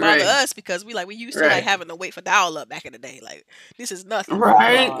it doesn't bother Right. us because we used to like Right. having to wait for dial up back in the day. Like this is nothing. Oh my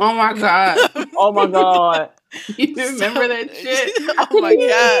Right. god. Oh my god. Oh my god. You So, remember that shit? I oh couldn't my even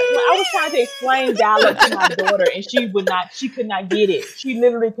god. explain. I was trying to explain dial up to my daughter, and she could not get it. She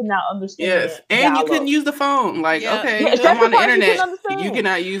literally could not understand Yes. And you dial couldn't up. use the phone. Like, Yeah. okay, Yes, I'm that's the on the part she couldn't internet. You understand.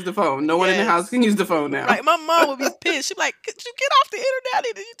 cannot use the phone. No one in the house Yes. can use the phone now. Right. My mom would be pissed. She'd be like, "Could you get off the internet? I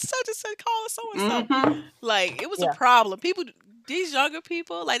need such and such call so and so." Mm-hmm. Like it was a Yeah. problem. People these younger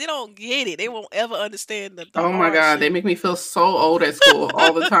people, like, they don't get it. They won't ever understand the Oh my hard god, they shit. make me feel so old at school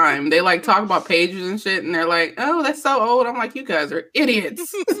all the time. They like talk about pages and shit, and they're like, "Oh, that's so old." I'm like, "You guys are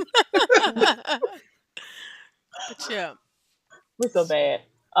idiots." But yeah. We're so bad.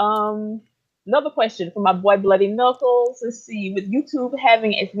 Another question from my boy Bloody Knuckles. Let's see. With YouTube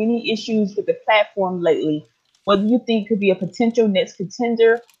having as many issues with the platform lately, what do you think could be a potential next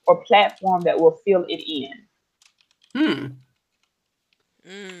contender or platform that will fill it in?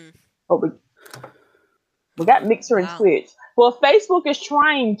 Oh, we got Mixer and Wow. Twitch. Well, Facebook is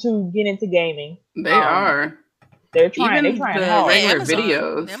trying to get into gaming. They are. They're trying. Even They're trying the hard. regular Amazon.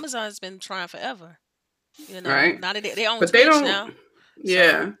 videos. Amazon's been trying forever. You know, Right. now that they own But Twitch they don't. now.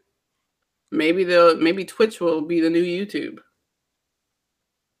 Yeah. So, Maybe Twitch will be the new YouTube.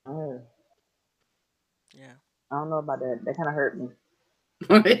 yeah. I don't know about that. That kind of hurt me.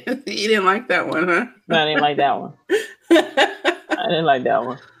 You didn't like that one, huh? No, I didn't like that one. I didn't like that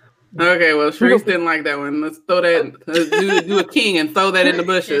one. Okay, well, Sharice didn't like that one. Let's throw that. Do a king and throw that in the Yeah,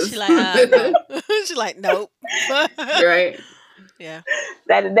 bushes. she like, no. She like, nope. Right. Yeah.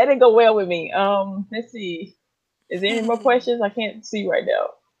 That didn't go well with me. Let's see. Is there any more questions? I can't see right now.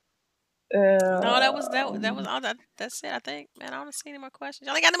 No, that was all. That's it. I think. Man, I don't see any more questions.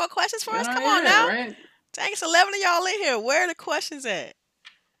 Y'all ain't got any more questions for us? Come on now. Right. Thanks, 11 of y'all in here. Where are the questions at?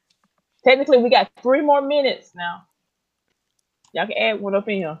 Technically, we got 3 more minutes now. Y'all can add one up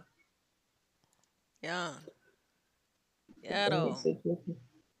in here. Yeah. Yeah, though.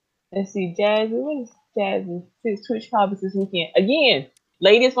 Let's see, Jazzy. What is Jazzy? 6 TwitchCon this weekend. Again,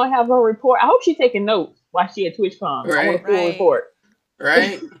 lady's gonna have her report. I hope she's taking notes while she at TwitchCon. Right. I want a full report.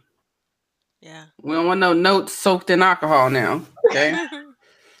 Right. Yeah. We don't want no notes soaked in alcohol now. Okay.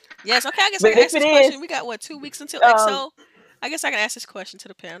 Yes. Okay. I guess I can ask this question. We got what, 2 weeks until EXO? I guess I can ask this question to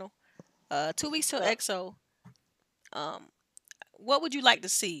the panel. 2 weeks till EXO. What would you like to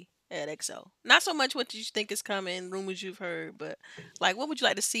see at EXO? Not so much what you think is coming, rumors you've heard, but like, what would you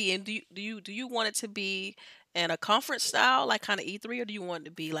like to see? And do you want it to be in a conference style, like kind of E3, or do you want it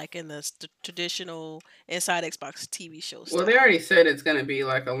to be like in the traditional Inside Xbox TV show style? Well, they already said it's going to be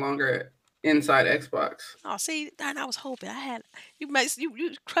like a longer Inside Xbox. Oh, see, I was hoping you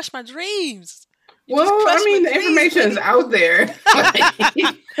crushed my dreams. Well, I mean, the information is out there.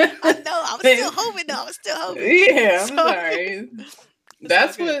 I know. I was still hoping, though. Yeah, I'm sorry.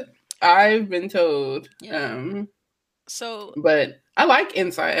 That's what I've been told. Yeah. But I like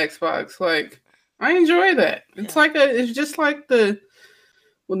Inside Xbox. Like, I enjoy that. It's it's just like the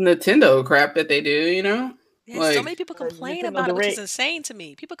Nintendo crap that they do, you know? Yeah, like, so many people complain about it, which is insane to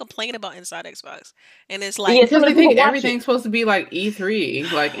me. People complain about Inside Xbox, and it's like because they think everything's supposed to be like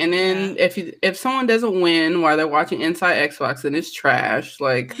E3, like, and then if someone doesn't win while they're watching Inside Xbox, then it's trash.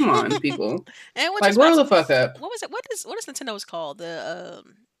 Like, come on, people. And like, grow the fuck up. What was it? What is Nintendo's called? The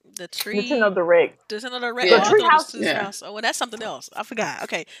tree. Nintendo Direct. Nintendo Direct. The Treehouse. House. Oh, well, that's something else. I forgot.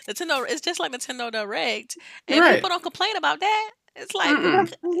 Okay, Nintendo. It's just like Nintendo Direct, and people don't complain about that. It's like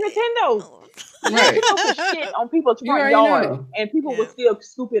Nintendo. Right. People put shit on people's front yard, and people will still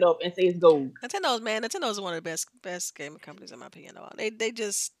scoop it up and say it's gold. Nintendo's one of the best gaming companies in my opinion.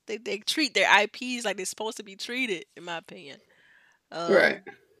 They treat their IPs like they're supposed to be treated, in my opinion. Right.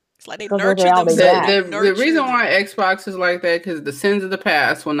 It's like they nurture them. The reason why Xbox is like that because the sins of the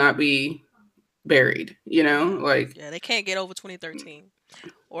past will not be buried. You know, like they can't get over 2013.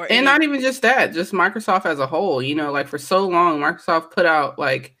 And not even just that, just Microsoft as a whole, you know, like for so long, Microsoft put out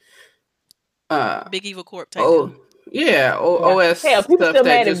like Big Evil Corp. OS stuff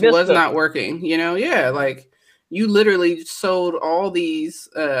that just was not working, you know? Yeah, like you literally sold all these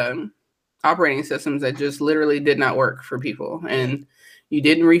operating systems that just literally did not work for people, and you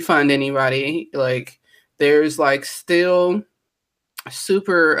didn't refund anybody. Like there's like still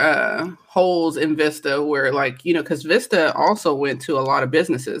super holes in Vista where like, you know, because Vista also went to a lot of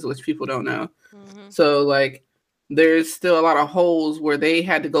businesses, which people don't know. So like there's still a lot of holes where they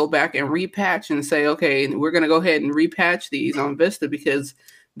had to go back and repatch and say, okay, we're going to go ahead and repatch these on Vista because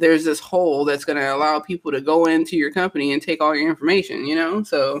there's this hole that's going to allow people to go into your company and take all your information, you know?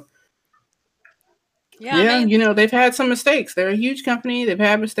 So I mean, you know, they've had some mistakes. They're a huge company. They've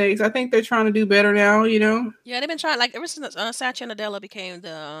had mistakes. I think they're trying to do better now, you know? Yeah, they've been trying, like, ever since Satya Nadella became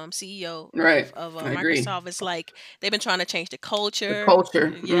the CEO of Microsoft, it's like they've been trying to change the culture.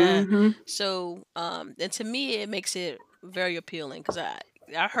 Yeah. Mm-hmm. So, and to me, it makes it very appealing because I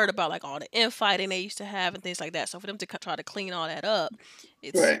heard about, like, all the infighting they used to have and things like that. So for them to try to clean all that up,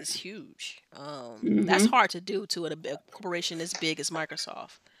 it's huge. That's hard to do to a corporation as big as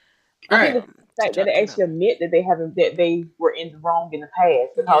Microsoft. I think the fact that they actually admit that they were in the wrong in the past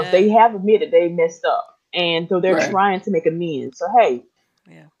because they have admitted they messed up. and so they're Right. trying to make amends. So hey,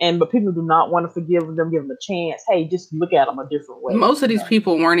 Yeah. but people do not want to forgive them, give them a chance. Hey, just look at them a different way. Most of these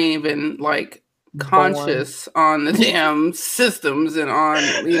people weren't even like conscious on the damn systems and on,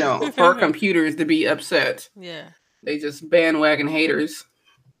 you know, for computers to be upset. Yeah. They just bandwagon haters.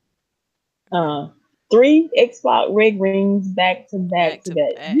 3 Xbox Red Rings back to back.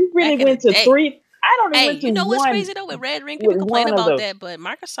 You really went to 3. I don't even went to you know what's one crazy though? With Red Ring, people complain about that, but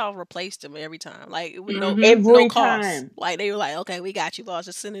Microsoft replaced them every time. Like with no cost. Like they were like, okay, we got you, boss.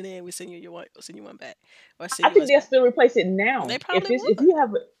 Just send it in. We send you one back. Or I think they'll still replace it now. They probably would. If you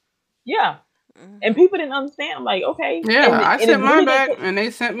have it, yeah. And people didn't understand. I'm like, okay. Yeah, I sent mine back, and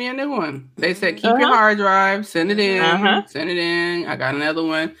they sent me a new one. They said, keep your hard drive, send it in, send it in. I got another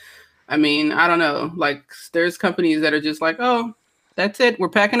one. I mean, I don't know. Like, there's companies that are just like, oh, that's it. We're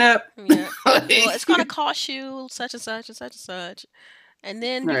packing up. Yeah. Well, it's going to cost you such and such and such and such. And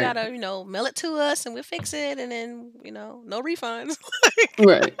then you got to, mail it to us and we'll fix it. And then, no refunds.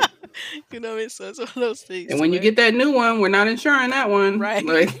 Right. You know what I mean? So it's one of those things. And when you get that new one, we're not insuring that one. Right.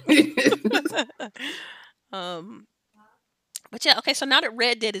 Like, but yeah, okay. So now that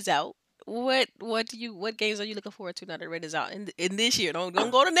Red Dead is out, what games are you looking forward to now that Red is out in this year? Don't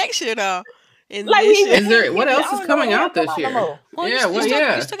go to next year now. What else is coming out this year? Well,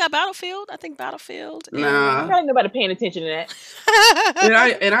 you still got Battlefield. I think Battlefield. Nah, ain't nobody paying attention to that.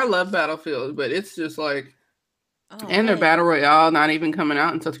 and I love Battlefield, but it's just like, their Battle Royale not even coming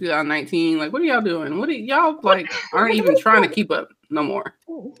out until 2019. Like, what are y'all doing? What are y'all like? Aren't even trying to keep up no more.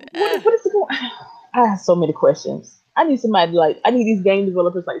 What is the point? I have so many questions. I need somebody I need these game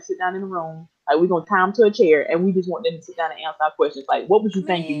developers sit down in the room. Like, we're gonna tie them to a chair, and we just want them to sit down and answer our questions. Like, what was you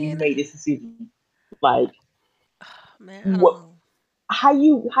thinking when you made this decision? Like, how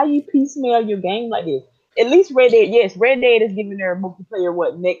you piecemeal your game like this? At least Red Dead, yes, Red Dead is giving their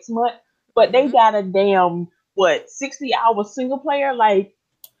multiplayer next month, but they got a damn 60-hour single player. Like,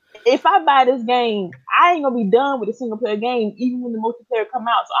 if I buy this game, I ain't gonna be done with the single player game, even when the multiplayer come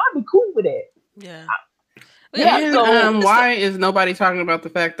out. So I'll be cool with it. Yeah. Why is nobody talking about the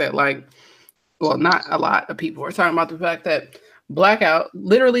fact that not a lot of people are talking about the fact that Blackout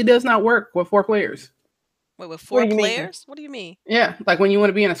literally does not work with 4 players. Wait, with 4 players? What do you mean? Yeah, like when you want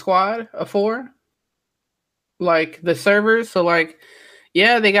to be in a squad of 4, like the servers. So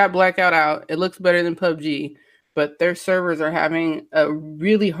they got Blackout out. It looks better than PUBG, but their servers are having a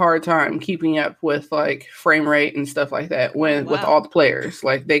really hard time keeping up with frame rate and stuff like that with all the players.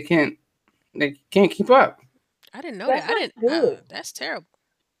 Like they can't keep up. I didn't know that. That's terrible.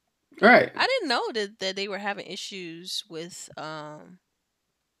 Right. I didn't know that they were having issues with that.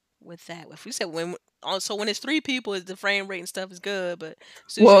 If we said when it's 3 people, the frame rate and stuff is good, but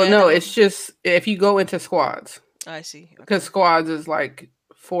it's just if you go into squads. I see. Because squads is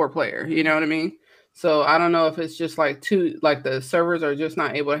 4 player. You know what I mean? So I don't know if it's just the servers are just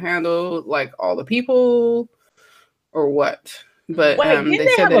not able to handle all the people or what. But they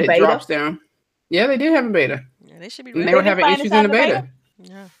said that it drops down. Yeah, they did have a beta. Yeah, they should be. And they were having issues in the beta.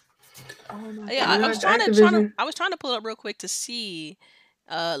 Yeah. I was trying to pull up real quick to see,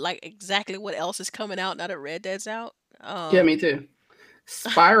 exactly what else is coming out now that Red Dead's out. Yeah, me too.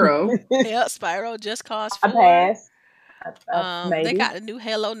 Spyro. Yeah, Spyro, Just Cause 4. I pass. They got a new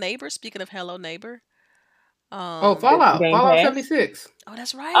Hello Neighbor. Speaking of Hello Neighbor. Fallout 76. Oh,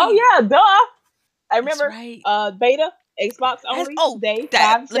 that's right. Oh yeah, duh. I remember. Right. Beta. Xbox only.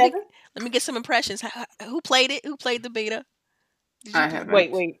 Let me get some impressions. Who played it? Who played the beta? I haven't.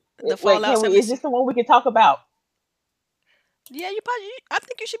 Wait. The Fallout. Is this the one we can talk about? Yeah, I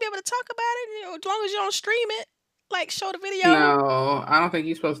think you should be able to talk about it as long as you don't stream it. Show the video. No, I don't think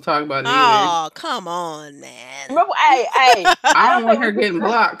you're supposed to talk about it either. Oh, come on, man. Remember, hey. I don't want her getting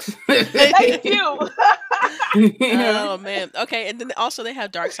blocked. Thank you. Oh, man. Okay, and then also they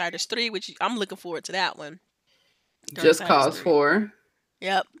have Darksiders 3, which I'm looking forward to that one. Just Cause 4.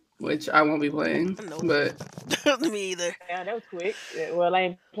 Yep. Which I won't be playing. Nope. But me either. Yeah, that was quick. Well, I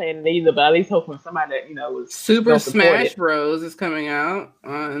ain't playing it either, but at least hoping somebody that was Super Smash Bros. Is coming out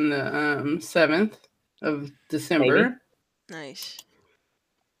on the 7th of December. Maybe. Nice.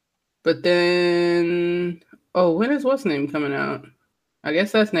 But then when is what's name coming out? I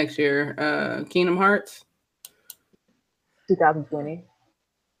guess that's next year. Kingdom Hearts. 2020.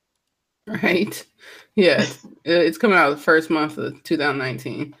 Right. Yeah. It's coming out the first month of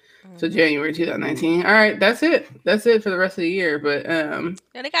 2019. So January 2019. All right, that's it. That's it for the rest of the year. But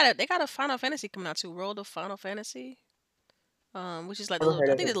they got a Final Fantasy coming out too. World of Final Fantasy. Which is I think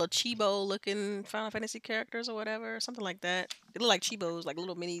they're little Chibo looking Final Fantasy characters or whatever, something like that. They look like Chibos, like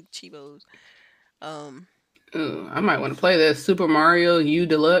little mini Chibos. I might want to play this Super Mario U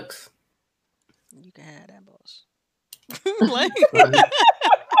Deluxe. You can have Like, Funny.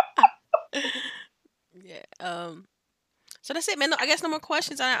 yeah. So that's it, man. No, I guess no more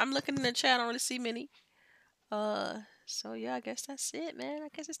questions. I'm looking in the chat. I don't really see many. So yeah, I guess that's it, man. I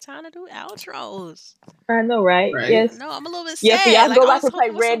guess it's time to do outros. I know, right? Right. Yes. No, I'm a little bit Yes, so sad. y'all Like go I back was and play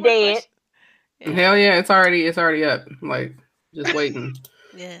hoping for some Red more Dead. questions. Yeah. Hell yeah, it's already up. Like, just waiting.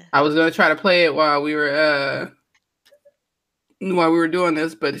 Yeah. I was gonna try to play it while we were doing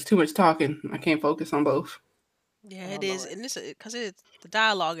this, but it's too much talking. I can't focus on both. Yeah, Oh, it is, Lord. and this because the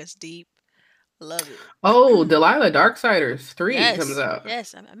dialogue is deep. I love it. Oh, Delilah Darksiders 3 Yes, comes out.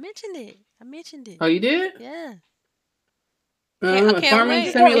 yes. I mentioned it. I mentioned it. Oh, you did? Yeah. I can't Farming wait.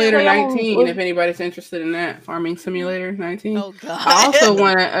 I Simulator can't wait. 19, if anybody's interested in that. Farming Simulator 19. Oh God. I also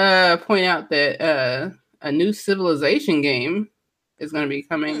want to point out that a new Civilization game is going to be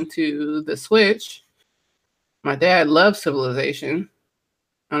coming to the Switch. My dad loves Civilization.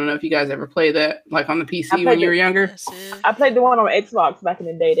 I don't know if you guys ever played that, like on the PC when you were younger. Yes, yeah. I played the one on Xbox back in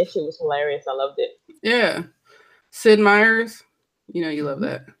the day. That shit was hilarious. I loved it. Yeah. Sid Meier's. You know you love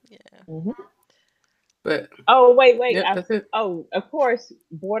that. Yeah. Mm-hmm. But Oh, wait. yep, that's it. Oh, of course,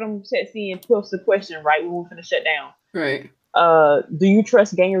 boredom sets in. Post the question right when we're gonna shut down. Right. Do you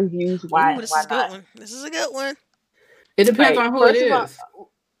trust game reviews? Why? Ooh, this why is a not? good one. This is a good one. It depends Right. on who First it of all, is.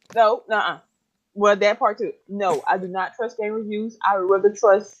 no, nuh-uh. Well, that part too. No, I do not trust game reviews. I would rather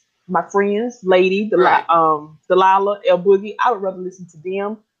trust my friends, Lady, Right. Delilah, El Boogie. I would rather listen to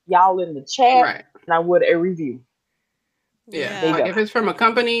them, y'all in the chat, Right. than I would a review. Yeah. There you Like go. if it's from a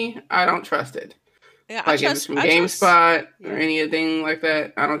company, I don't trust it. Yeah, Like if it's from GameSpot or anything like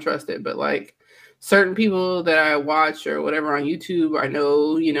that, I don't trust it. But like certain people that I watch or whatever on YouTube, I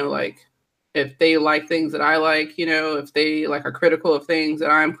know, like if they like things that I like, if they like are critical of things that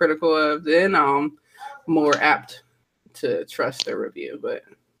I'm critical of, then I'm more apt to trust their review. But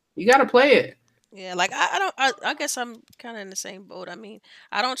you got to play it. Yeah, like I guess I'm kind of in the same boat. I mean,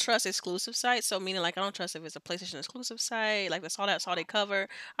 I don't trust exclusive sites, so meaning like I don't trust if it's a PlayStation exclusive site, like that's all they cover.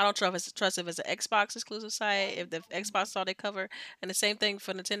 I don't trust if it's an Xbox exclusive site, if the Xbox is all they cover, and the same thing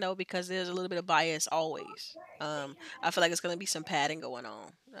for Nintendo because there's a little bit of bias always. I feel like it's gonna be some padding going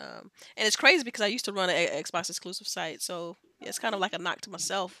on, and it's crazy because I used to run an Xbox exclusive site, so yeah, it's kind of like a knock to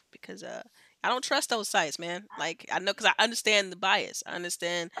myself because I don't trust those sites, man. Like I know because I understand the bias. I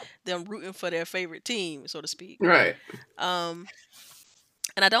understand them rooting for their favorite team, so to speak. Right. And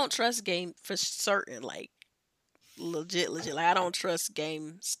I don't trust game for certain, like legit. Like I don't trust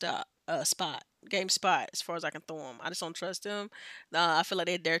GameSpot as far as I can throw them. I just don't trust them. I feel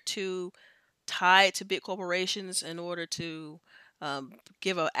like they're too tied to big corporations in order to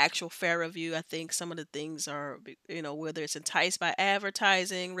give an actual fair review. I think some of the things are, whether it's enticed by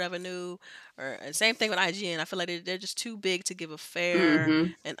advertising revenue or same thing with IGN. I feel like they're just too big to give a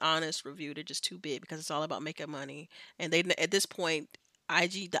fair and honest review. They're just too big because it's all about making money. And they at this point,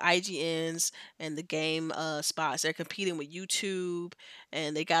 the IGNs and the game spots, they're competing with YouTube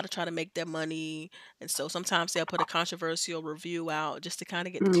and they got to try to make their money. And so sometimes they'll put a controversial review out just to kind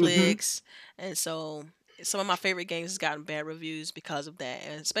of get the clicks. And so some of my favorite games has gotten bad reviews because of that,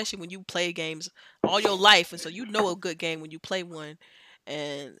 and especially when you play games all your life, and so you know a good game when you play one,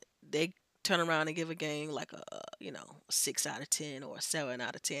 and they turn around and give a game like a 6 out of 10 or a 7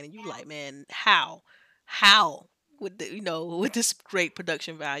 out of 10, and you like, man, how with with this great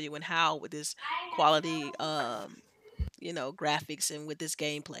production value and how with this quality graphics and with this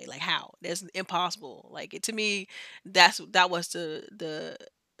gameplay, like how that's impossible. Like to me, that was the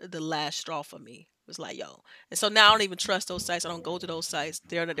last straw for me. It was like, yo, and so now I don't even trust those sites. I don't go to those sites.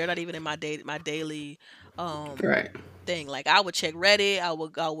 They're not even in my daily Right. thing. Like I would check Reddit. I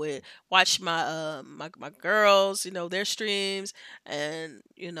would watch my girls, their streams, and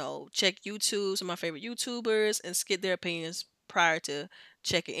check YouTube, some of my favorite YouTubers, and get their opinions prior to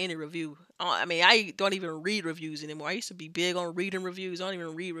checking any review. I mean, I don't even read reviews anymore. I used to be big on reading reviews. I don't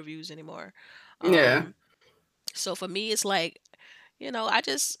even read reviews anymore. Yeah. So for me, it's like,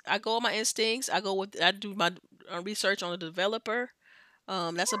 I go on my instincts. I do my research on the developer.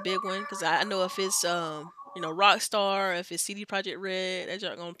 That's a big one because I know if it's Rockstar, if it's CD Projekt Red, that's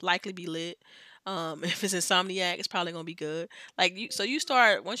gonna likely be lit. If it's Insomniac, it's probably gonna be good. Like you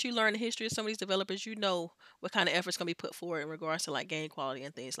start once you learn the history of some of these developers, you know what kind of efforts gonna be put forward in regards to like game quality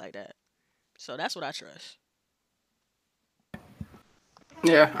and things like that. So that's what I trust.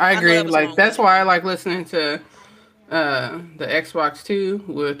 Yeah, I agree. Like that's why I like listening to the Xbox 2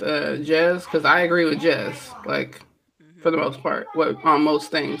 with Jez, because I agree with Jez, like for the most part, on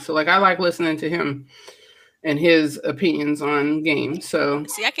most things. So like I like listening to him and his opinions on games. So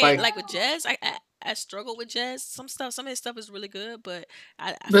see, I can't like with Jez. I struggle with Jez. Some of his stuff is really good, but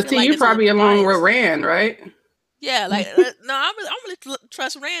I but feel see, like you probably along with Rand, right? Yeah, like no, I don't really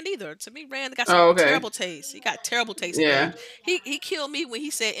trust Rand either. To me, Rand got some Oh, okay. terrible taste. He got terrible taste in Yeah. games. He killed me when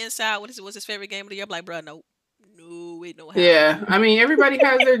he said Inside was his favorite game of the year. I'm like, bro, no, no, ain't no how. Yeah. I mean, everybody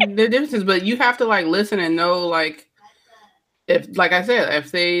has their differences, but you have to like listen and know like if, like I said,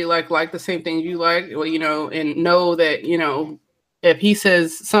 if they like the same things you like, well, you know, and know that, you know, if he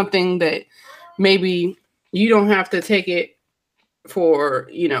says something that maybe you don't have to take it for,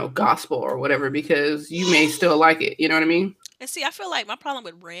 you know, gospel or whatever, because you may still like it. You know what I mean? And see, I feel like my problem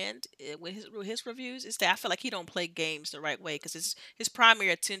with Rand with his reviews is that I feel like he don't play games the right way because his primary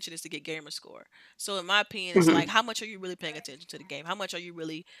attention is to get gamer score. So in my opinion, it's Hmm. like how much are you really paying attention to the game? How much are you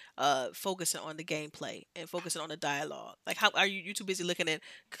really focusing on the gameplay and focusing on the dialogue? Like how are you too busy looking at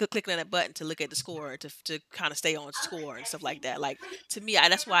clicking on that button to look at the score to kind of stay on score and stuff like that? Like to me,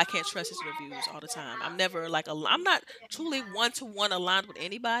 that's why I can't trust his reviews all the time. I'm never like I'm not truly one to one aligned with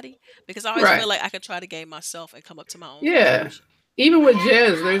anybody because I always feel Right. like I can try the game myself and come up to my own Yeah. conclusion. Even with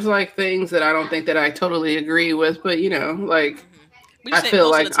Jez, there's like things that I don't think that I totally agree with, but you know, like But you I say feel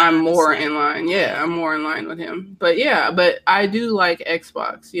most of like the I'm time it's more like, in line. Yeah, yeah. I'm more in line with him. But yeah, but I do like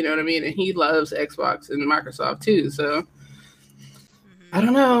Xbox, you know what I mean? And he loves Xbox and Microsoft too. So I Hmm.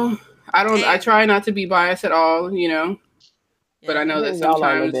 don't know. I And try not to be biased at all, you know, but I yeah. I know think that we all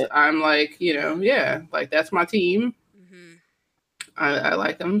are a little sometimes bit. I'm like, you know, yeah, like that's my team. Hmm. I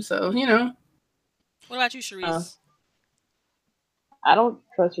like them. So, you know, What about you, Uh, Sharice? I don't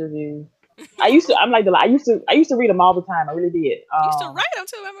trust reviews. I used to. I'm like the. I used to read them all the time. I really did. You used to write them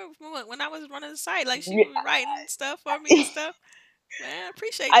too. I remember when I was running the site, like she Yeah, was writing stuff for me and stuff. Man, I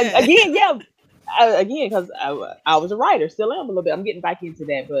appreciate I, that. again, yeah. Again, because I was a writer, still am a little bit. I'm getting back into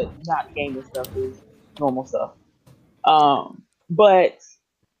that, but not gaming stuff is normal stuff. Yeah. But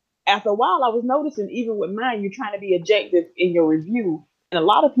after a while, I was noticing even with mine, you're trying to be objective in your review, and a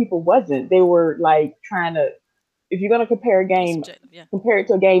lot of people wasn't. They were like trying to, if you're gonna compare a Be game, subjective. Yeah. compare it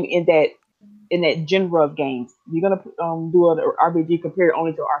to a game in that genre of games. You're gonna do an RPG, compare it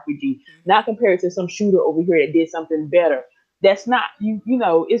only to RPG, not Hmm. compare it to some shooter over here that did something better. That's not you. You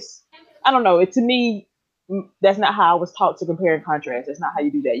know, it's I don't know. It to me, that's not how I was taught to compare and contrast. That's not how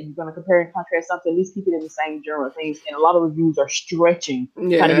you do that. You're gonna compare and contrast something. At least keep it in the same genre of things. And a lot of reviews are stretching,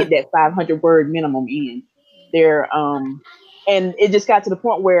 trying to yeah. get that 500 word minimum in. They're and it just got to the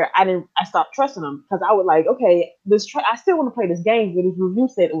point where I stopped trusting them because I was like, okay, I still want to play this game, but this review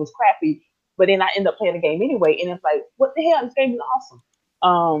said it was crappy, but then I end up playing the game anyway, and it's like, what the hell? This game is awesome.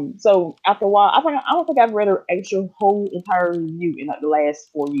 So after a while, I don't think I've read an actual whole entire review in like the last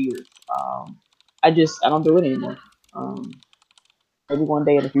 4 years. I don't do it anymore. Maybe one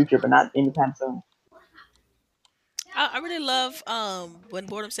day in the future, but not anytime soon. I really love when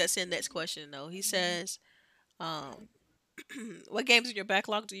boredom sets in. Next question though, he says, um, what games in your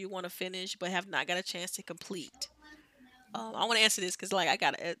backlog do you want to finish but have not got a chance to complete? I want to answer this because, like,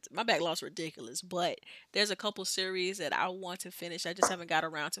 my backlog's ridiculous, but there's a couple series that I want to finish. I just haven't got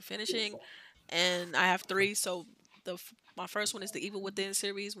around to finishing, and I have three. So my first one is the Evil Within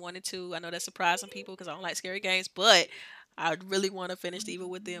series 1 and 2. I know that's surprising people because I don't like scary games, but I really want to finish the Evil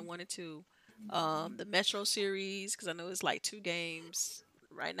Within 1 and 2. The Metro series because I know it's like 2 games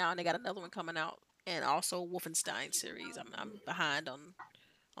right now, and they got another one coming out, and also Wolfenstein series. I'm behind on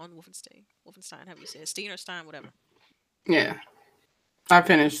Wolfenstein. Wolfenstein, have you said Stein or Stein, whatever. Yeah. I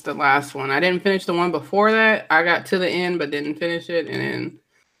finished the last one. I didn't finish the one before that. I got to the end but didn't finish it, and then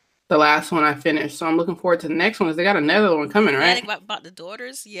the last one I finished. So I'm looking forward to the next one. They got another one coming, Yeah, right? about the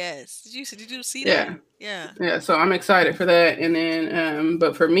daughters. Yes. Did you see that? Yeah. Yeah. Yeah, so I'm excited for that. And then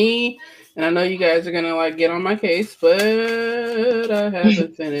but for me, and I know you guys are gonna like get on my case, but I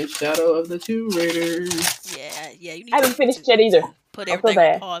haven't finished Shadow of the Tomb Raider. Yeah, yeah. You I need haven't finished it either. to put I feel everything on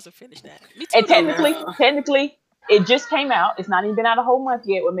bad. pause and finish that. Me And too, though. Yeah. technically, it just came out. It's not even been out a whole month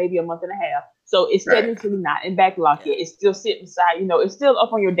yet, or maybe a month and a half. So it's Right. technically not in backlog Yeah. yet. It's still sitting beside. You know, it's still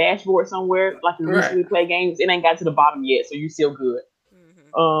up on your dashboard somewhere, like you Right. recently play games. It ain't got to the bottom yet, so you still good.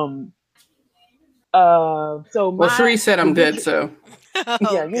 Hmm. Um. So Well, Cherie my said the I'm good, Witcher. so Oh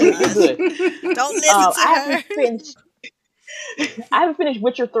Yeah, you're gosh! good. Don't listen to I her. haven't finished. I haven't finished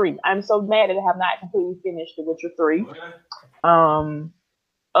Witcher 3. I'm so mad that I have not completely finished The Witcher 3. Um,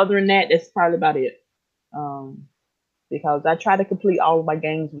 Other than that, that's probably about it. Um, because I try to complete all of my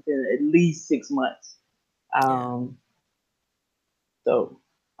games within at least 6 months. Yeah, So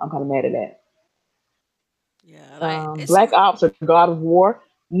I'm kind of mad at that. yeah. Like it Black seems. Ops or God of War?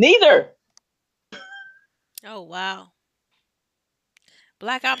 Neither. Oh wow!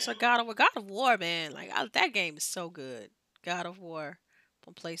 Black Ops or God of War, man. Like that game is so good. God of War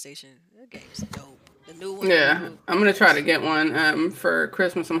on PlayStation. That game's dope. The new one, the yeah. reboot. I'm gonna try to get one for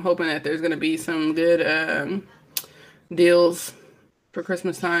Christmas. I'm hoping that there's gonna be some good deals for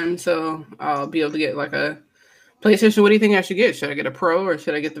Christmas time, so I'll be able to get like a PlayStation. What do you think I should get? Should I get a Pro or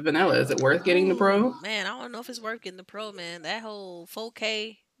should I get the vanilla? Is it worth getting the Pro? Man, I don't know if it's worth getting the Pro, man. That whole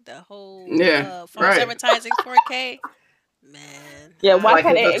 4K, the whole false right. advertising 4K, man. Yeah, why Like,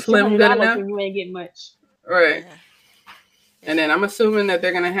 pay is that the extra slim good $100 enough? when you ain't getting much? Right. Yeah. And then I'm assuming that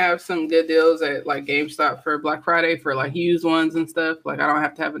they're gonna have some good deals at like GameStop for Black Friday for like used ones and stuff. Like I don't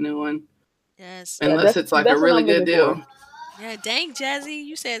have to have a new one Yes. unless it's like a that's what really I'm good looking deal. for. Yeah, dang, Jazzy,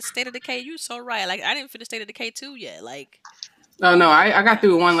 you said State of Decay. You so right. Like I didn't finish State of Decay 2 yet. Like, Oh no, I got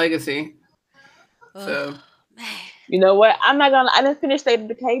through one legacy. So man. You know what? I didn't finish State of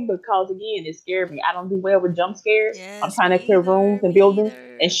Decay because, again, it scared me. I don't do well with jump scares. Yes, I'm trying to me clear either, rooms and me buildings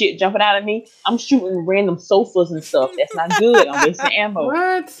either. and shit jumping out at me. I'm shooting random sofas and stuff. That's not good. I'm wasting ammo.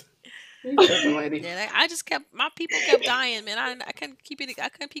 what? You tripping, lady. Yeah, I just my people kept dying, man. I couldn't keep it. I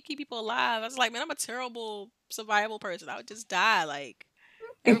couldn't keep people alive. I was like, man, I'm a terrible survival person. I would just die. Like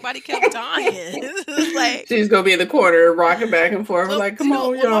everybody kept dying. It was like She's gonna be in the corner rocking back and forth. look, Like, come on,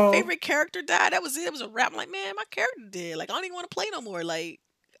 when y'all. my favorite character died, that was it. It was a wrap. I'm like, man, my character dead. Like I don't even want to play no more. Like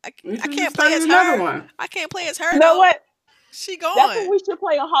I can't play as another her. one. I can't play as her. You know though. what? She gone. That's what we should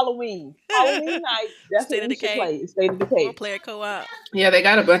play on Halloween. Halloween night. That's State what of we should Decay. play. State of Decay. One player co-op. Yeah, they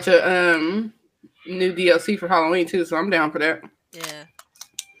got a bunch of new DLC for Halloween too, so I'm down for that. Yeah.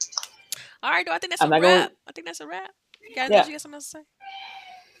 All right, I think that's I'm a not gonna- wrap. I think that's a wrap. You got Yeah. something else to say?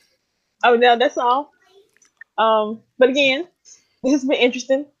 Oh no, that's all. But again, this has been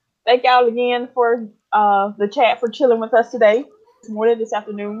interesting. Thank y'all again for the chat for chilling with us today, this morning, this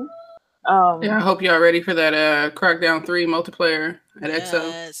afternoon. Yeah, I hope y'all ready for that Crackdown 3 multiplayer at EXO.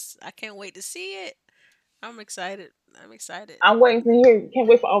 Yes, I can't wait to see it. I'm excited. I'm waiting to hear. Can't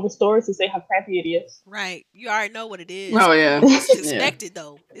wait for all the stories to say how crappy it is. Right, you already know what it is. Oh yeah, It's yeah. expected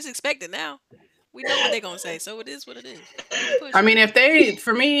though. It's expected now. We know what they're gonna say, so it is what it is. I mean, if they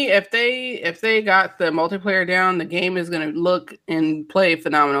got the multiplayer down, the game is gonna look and play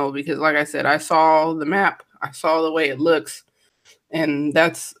phenomenal. Because, like I said, I saw the map, I saw the way it looks, and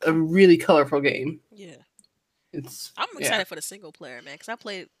that's a really colorful game. Yeah, It's. I'm excited for the single player, man, because I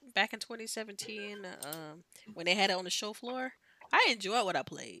played back in 2017 when they had it on the show floor. I enjoyed what I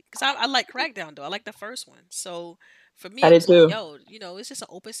played because I like Crackdown though. I like the first one, so. For me, I it did was like, too. yo, it's just an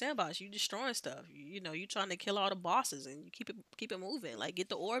open sandbox. You destroying stuff. You trying to kill all the bosses and you keep it moving. Like get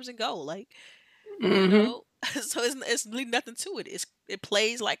the orbs and go. Like you know. So it's really nothing to it. It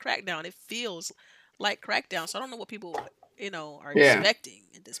plays like Crackdown. It feels like Crackdown. So I don't know what people are expecting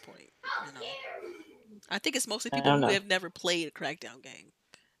at this point. I think it's mostly people who have never played a Crackdown game,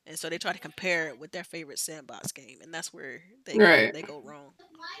 and so they try to compare it with their favorite sandbox game, and that's where they go wrong.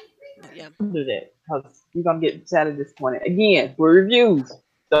 But yeah. Don't do that because you're gonna get sadly disappointed. Again, we're reviews.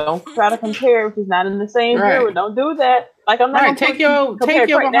 Don't try to compare if it's not in the same genre. Don't do that. Like I'm not gonna take your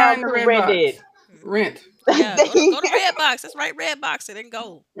behind the Red Dead. Rent. Yeah, go to Redbox. That's right, Redbox it and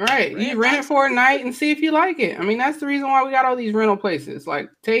go. Right, you rent it for a night and see if you like it. I mean, that's the reason why we got all these rental places. Like,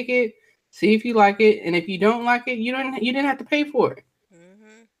 take it, see if you like it, and if you don't like it, you didn't have to pay for it.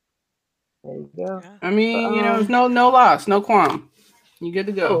 There you go. I mean, it's no loss, no qualm. You good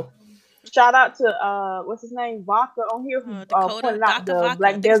to go. Cool. Shout out to what's his name, Vodka on here, who pointed out the Vodka.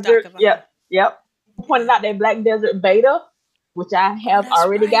 Black Desert. Yep. Pointed out that Black Desert beta, which I have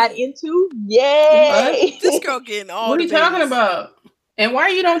already got into. Yay! This girl getting all. What are you talking about? And why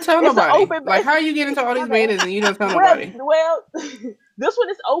you don't tell nobody? Like, how you get into all these betas and you don't tell nobody? Well, this one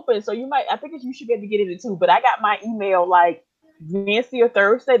is open, so I think you should be able to get into it too. But I got my email like Wednesday or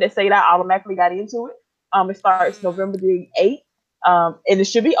Thursday that said I automatically got into it. It starts November the 8th. And it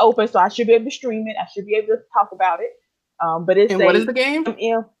should be open, so I should be able to stream it. I should be able to talk about it. But it's what is the game?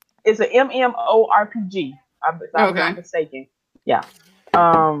 It's an MMORPG. If I'm not mistaken. Yeah.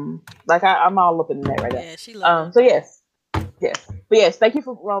 Like I'm all up in that right now. Yeah, she loves So yes. But yes, thank you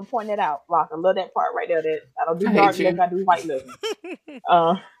for pointing that out, Rock. I love that part right there. That I don't do dark look, I do white look.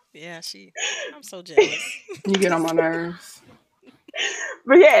 Yeah, I'm so jealous. You get on my nerves.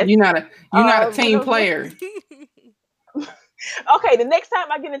 But yes, you're not a team player. Okay, the next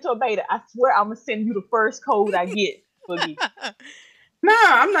time I get into a beta, I swear I'm gonna send you the first code I get for me. No,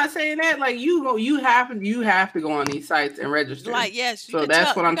 I'm not saying that. Like you have to go on these sites and register. Like yes, so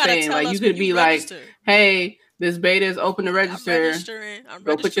that's what I'm saying. Like you could be like, hey, this beta is open to register. I'm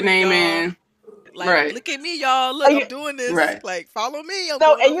go put your name in. Like, right. Look at me, y'all. Look, I'm doing this. Right. Like, follow me.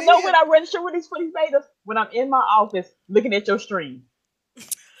 So, and you know when I register with for these betas? When I'm in my office looking at your stream.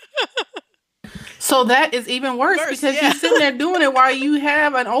 So that is even worse because you're sitting there doing it while you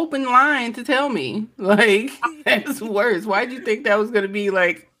have an open line to tell me. Like, that's worse. Why did you think that was going to be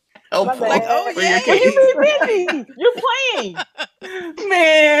like helpful Like, oh, for your yay. Well, case. you be busy. You're playing.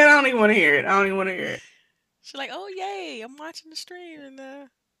 Man, I don't even want to hear it. I don't even want to hear it. She's like, oh, yay, I'm watching the stream. And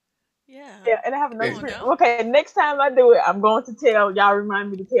yeah. Yeah, and I have another Come on friend. now. Okay, next time I do it, I'm going to tell y'all.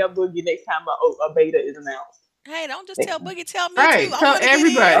 Remind me to tell Boogie next time a beta is announced. Hey, don't just tell Boogie, tell me Right, too. I tell want to get in,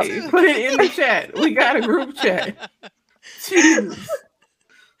 everybody. too. Put it in the chat. We got a group chat. Jesus.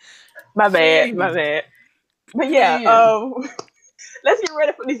 My bad, Jeez. my bad. But yeah, Man. let's get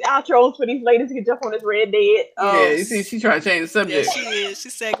ready for these outros for these ladies who can jump on this Red Dead. Yeah, you see, she's trying to change the Yeah, subject. she is.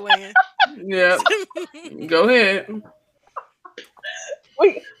 She's segueing. Yep. Go ahead.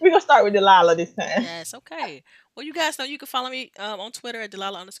 we gonna start with Delilah this time. Yes, okay. Well, you guys know you can follow me on Twitter at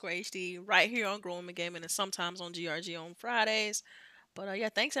Delilah_HD, right here on Growing and Gaming, and sometimes on GRG on Fridays. But yeah,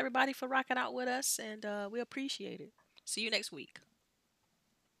 thanks everybody for rocking out with us, and we appreciate it. See you next week.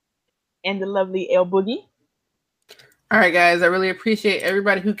 And the lovely El Boogie. All right, guys. I really appreciate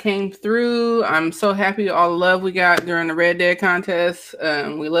everybody who came through. I'm so happy all the love we got during the Red Dead contest.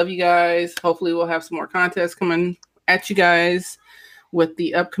 We love you guys. Hopefully, we'll have some more contests coming at you guys with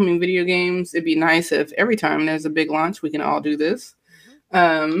the upcoming video games. It'd be nice if every time there's a big launch, we can all do this.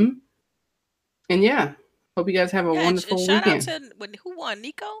 And yeah, hope you guys have a wonderful shout weekend. Out to who won?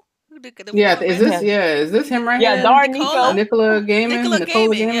 Nico? Is this him right here? Yeah, Dar Nico. Nicola Gaming. Nicola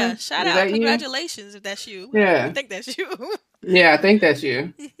Gaming. Yeah, Is shout that out. you? Congratulations if that's you. Yeah. I think that's you. Yeah, I think that's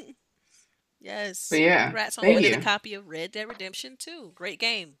you. Yes. But yeah, congrats on thank winning you. a copy of Red Dead Redemption 2. Great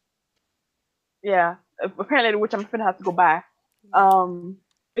game. Yeah, apparently, which I'm gonna have to go buy.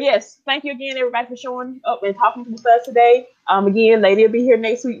 But yes, thank you again, everybody, for showing up and talking to us today. Again, Lady will be here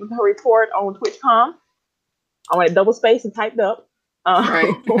next week with her report on TwitchCon. I went double space and typed up.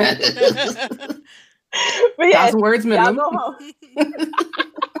 Right. But yeah, 1,000 words minimum. y'all go home.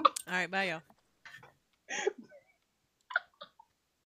 All right, bye, y'all.